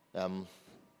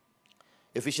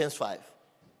 Ephesians 5.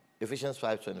 Ephesians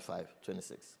 5, 25,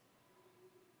 26.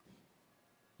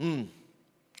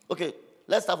 Okay,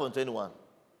 let's start from 21.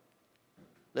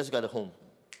 Let's look at the home.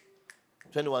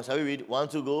 21, shall we read? 1,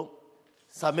 2, go.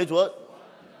 Submit what?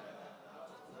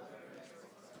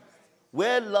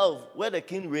 Where love, where the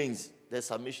king reigns, there's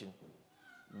submission.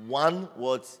 One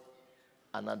what?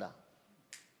 Another.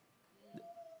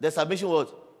 The submission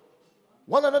what?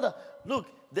 One another. Look,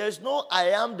 there's no I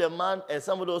am the man and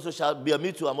somebody also shall be a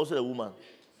me too, I'm also the woman.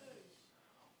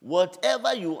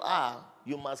 Whatever you are,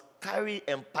 you must carry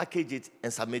and package it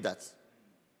and submit that.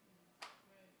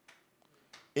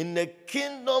 In the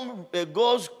kingdom,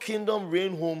 God's kingdom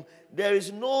reign home, there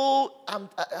is no,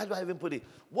 how do I even put it?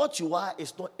 What you are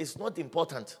is not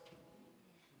important.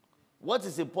 What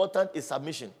is important is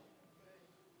submission.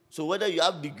 So whether you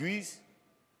have degrees,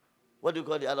 what do you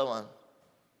call the other one?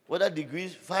 Whether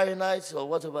degrees, Fahrenheit or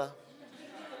whatever.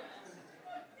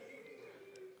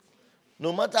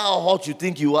 No matter how hot you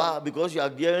think you are because you are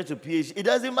gearing to PhD, it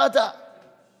doesn't matter.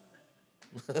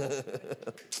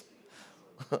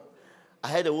 I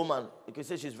had a woman, you can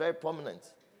say she's very prominent.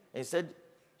 And he said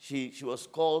she was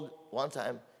called one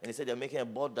time and he said they're making a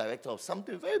board director of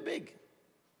something very big.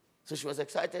 So she was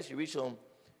excited. She reached home.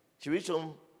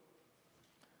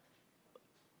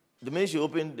 The minute she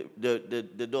opened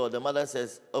the door, the mother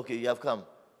says, okay, you have come.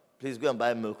 Please go and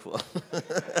buy milk for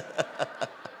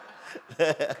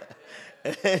her.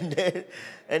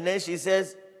 and then she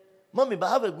says, Mommy, but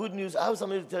I have a good news. I have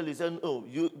something to tell you. He said, oh,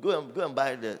 you go and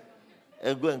buy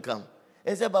go and come. And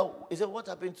he said, what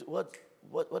happened to,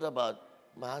 what about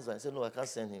my husband? I said, no, I can't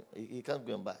send him. He can't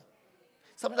go and buy.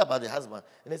 Something about the husband.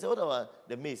 And they said, what about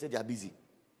the maid? He said, they are busy.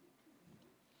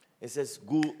 He says,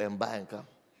 go and buy and come.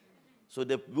 So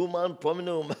the woman,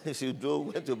 prominent woman, she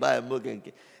went to buy a milk and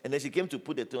cake. And then she came to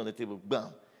put the thing on the table. Bam.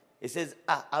 He says,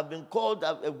 I've been called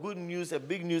a good news, a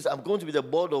big news. I'm going to be the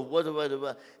board of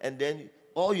whatever. And then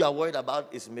all you are worried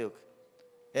about is milk.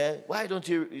 Why don't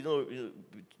you,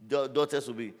 daughters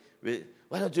will be,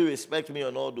 why don't you respect me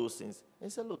on all those things?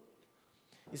 And he said, look,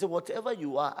 whatever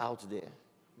you are out there,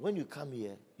 when you come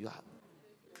here, you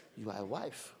are a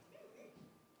wife.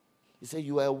 He said,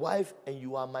 you are a wife and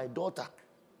you are my daughter.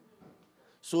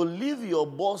 So leave your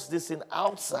boss this thing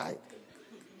outside.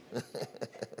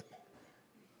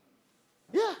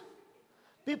 Yeah.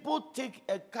 People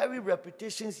carry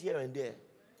reputations here and there.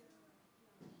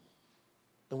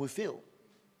 And we fail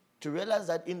to realize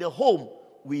that in the home,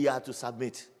 we are to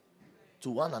submit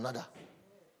to one another.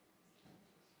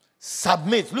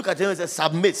 Submit. Look at him and say,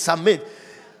 submit.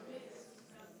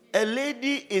 A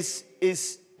lady is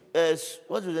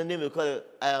what is the name you call it?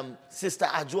 Sister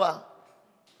Ajua.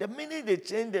 The minute they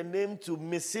change the name to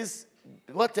Mrs.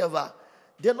 whatever,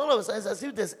 then all of a sudden it's as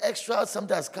if there's extra,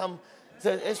 something has come,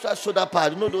 there's extra shoulder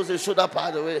pad. You know those shoulder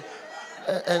pad away.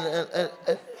 And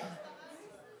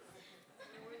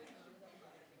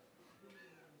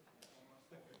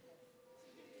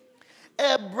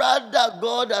a brother,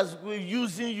 God has been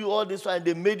using you all this while and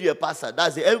they made you a pastor.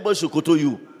 That's it. Everybody should go to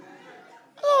you.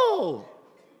 Oh.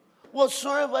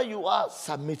 Whatsoever you are,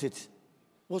 submit it.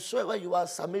 Whatsoever you are,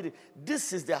 submit it.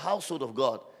 This is the household of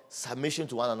God. Submission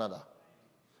to one another.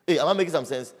 Hey, am I making some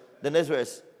sense? The next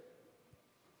verse.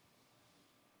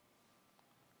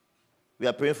 We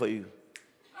are praying for you.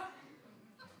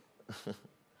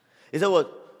 He said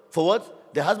what? For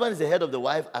what? The husband is the head of the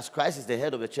wife, as Christ is the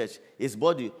head of the church, his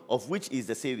body, of which is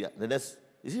the Savior. The next,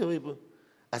 you see people?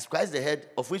 As Christ is the head,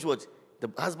 of which what?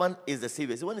 The husband is the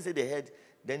Savior. So when you say the head,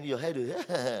 then your head is,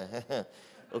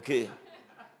 okay.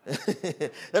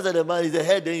 That's why the man is the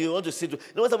head, then you want to sit. You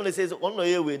know when somebody says, on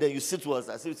your way, then you sit towards,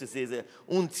 as if to say,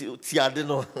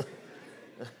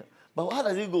 but how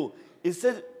does it go? It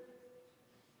said,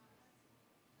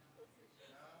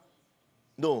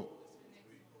 no,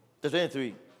 the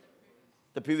 23,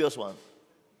 the previous one.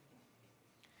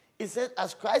 It said,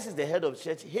 as Christ is the head of the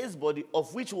church, his body,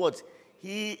 of which what?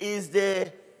 He is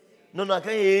the,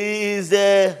 he is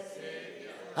the,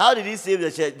 how did he save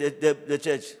the church? The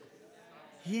church?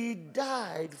 He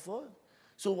died for.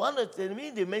 So one of the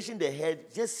minute they mention the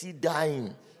head, just see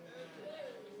dying.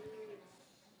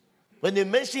 When they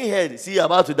mention head, see you're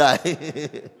about to die.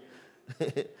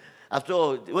 After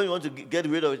all, when you want to get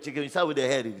rid of a chicken, you start with the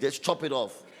head. You just chop it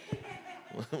off.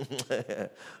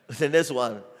 The next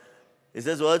one. It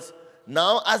says what?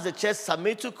 Now, as the church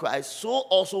submit to Christ, so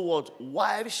also what?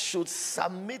 Wives should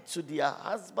submit to their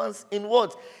husbands in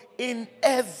what? In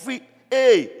every,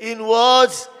 in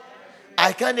what?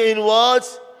 I can't, in what?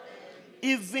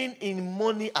 Even in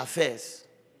money affairs.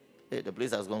 Hey, the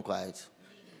place has gone quiet.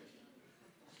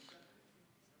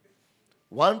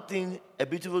 One thing a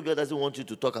beautiful girl doesn't want you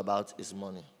to talk about is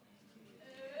money.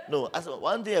 No,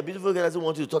 one thing a beautiful girl doesn't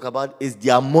want you to talk about is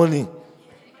their money.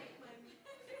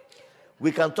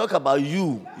 We can talk about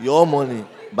you, your money,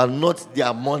 but not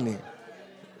their money.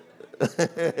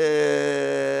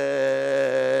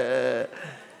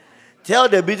 Tell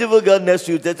the beautiful girl next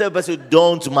to you, tell the person,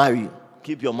 don't marry.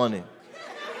 Keep your money.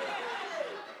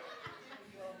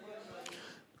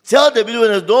 Tell the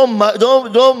beautiful girl,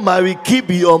 don't marry, keep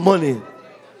your money.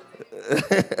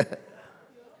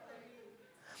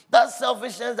 That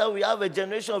selfishness that we have, a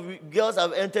generation of girls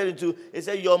have entered into, they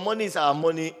say, your money is our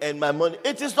money and my money.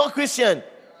 It is not Christian.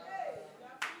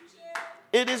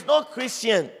 It is not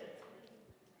Christian.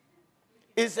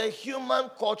 It's a human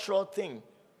cultural thing.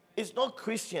 It's not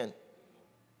Christian.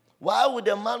 Why would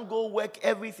a man go work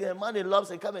everything? A man in love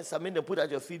and come and submit and put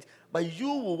at your feet, but you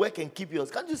will work and keep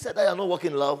yours. Can't you say that you're not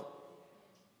working in love?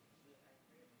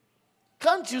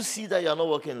 Can't you see that you're not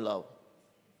working in love?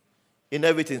 In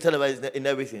everything. Tell everybody in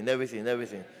everything.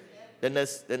 The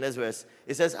next verse.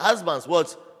 It says, husbands,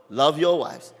 what? Love your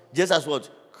wives. Just as what?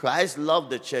 Christ loved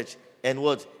the church and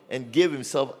what? And gave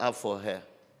himself up for her.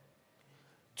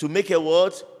 To make her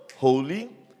what? Holy,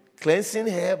 cleansing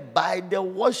her by the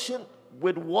washing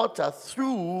with water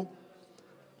through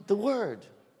the word.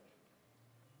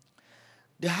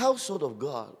 The household of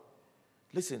God,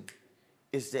 listen,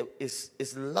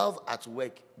 is love at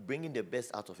work, bringing the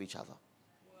best out of each other.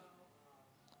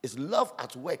 It's love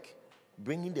at work,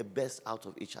 bringing the best out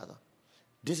of each other.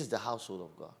 This is the household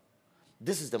of God.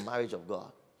 This is the marriage of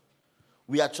God.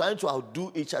 We are trying to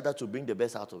outdo each other to bring the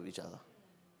best out of each other.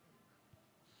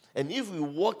 And if we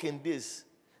walk in this,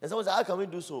 And someone said, how can we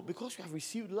do so? Because we have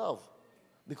received love.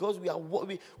 Because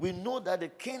we know that the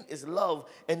king is love,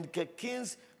 and the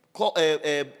king's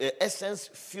essence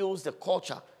fills the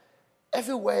culture.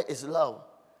 Everywhere is love.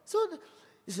 So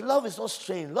love is not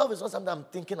strange. Love is not something I'm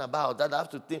thinking about that I have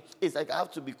to think. It's like I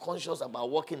have to be conscious about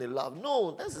walking in love.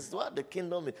 No, this is what the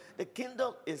kingdom is. The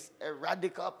kingdom is a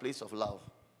radical place of love.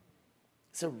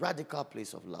 It's a radical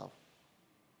place of love.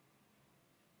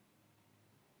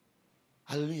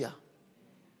 Hallelujah.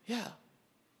 Yeah.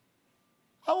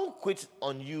 I won't quit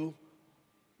on you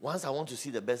once I want to see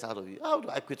the best out of you. How do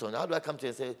I quit on you? How do I come to you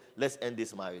and say, let's end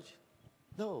this marriage?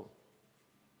 No.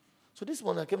 So this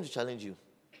morning I came to challenge you.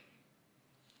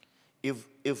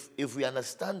 If we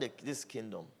understand this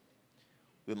kingdom,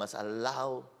 we must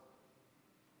allow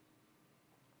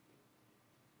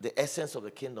the essence of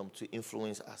the kingdom to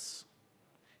influence us.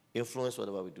 Influence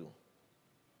whatever we do.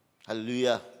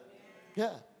 Hallelujah.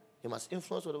 Yeah. It must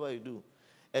influence whatever you do.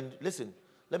 And listen,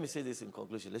 let me say this in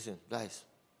conclusion. Listen, guys.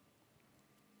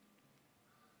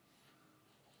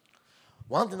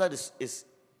 One thing that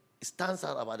stands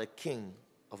out about the king,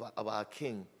 about our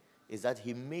king, is that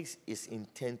he makes his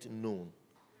intent known.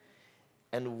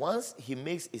 And once he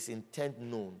makes his intent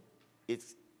known, it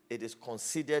is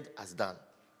considered as done.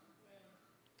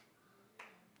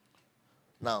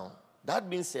 Now, that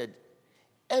being said,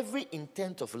 every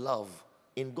intent of love,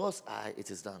 in God's eye,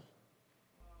 it is done.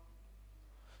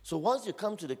 So once you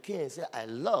come to the king and say, I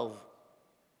love,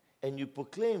 and you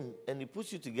proclaim, and he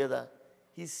puts you together,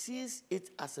 he sees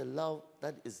it as a love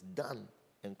that is done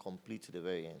and complete to the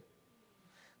very end.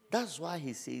 That's why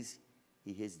he says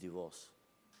he hates divorce.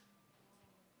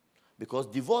 Because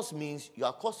divorce means you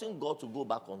are causing God to go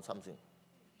back on something.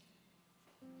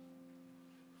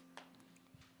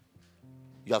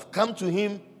 You have come to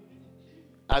him,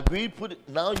 agreed,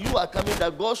 now you are coming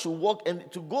that God should walk,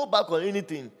 and to go back on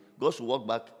anything, God should walk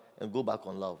back and go back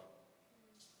on love.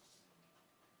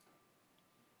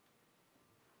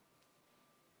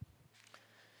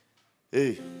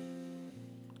 Hey,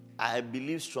 I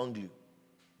believe strongly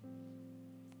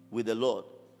with the Lord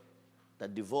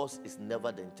that divorce is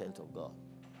never the intent of God.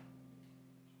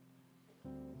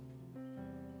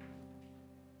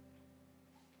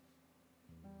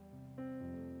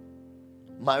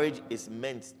 Marriage is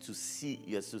meant to see,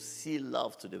 you have to see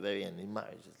love to the very end. In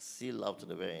marriage, see love to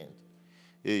the very end.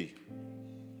 Hey,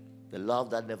 the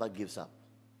love that never gives up.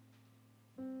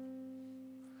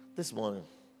 This morning,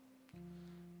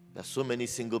 there are so many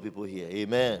single people here.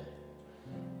 Amen.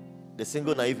 The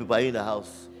single naive people are in the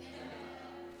house.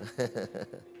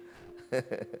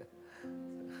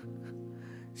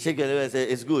 Shake your neighbor and say,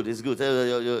 it's good, it's good.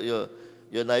 Tell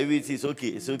your naivety is okay,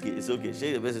 it's okay, it's okay.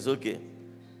 Shake your neighbor, it's okay.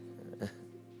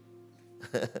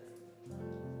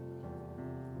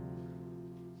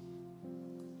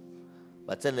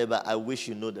 But tell neighbor, I wish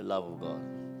you know the love of God.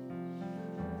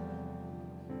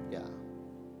 Yeah.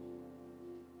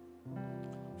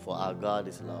 For our God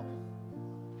is love.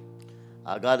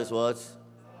 Our God is what?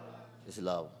 Is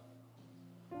love.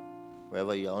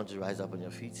 Wherever you are, I want to rise up on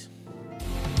your feet.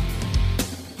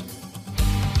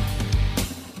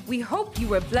 We hope you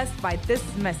were blessed by this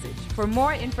message. For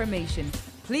more information,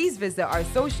 please visit our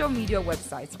social media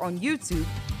websites on YouTube,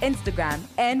 Instagram,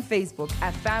 and Facebook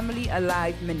at Family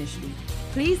Alive Ministry.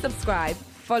 Please subscribe,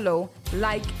 follow,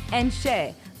 like, and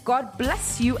share. God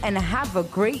bless you and have a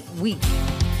great week.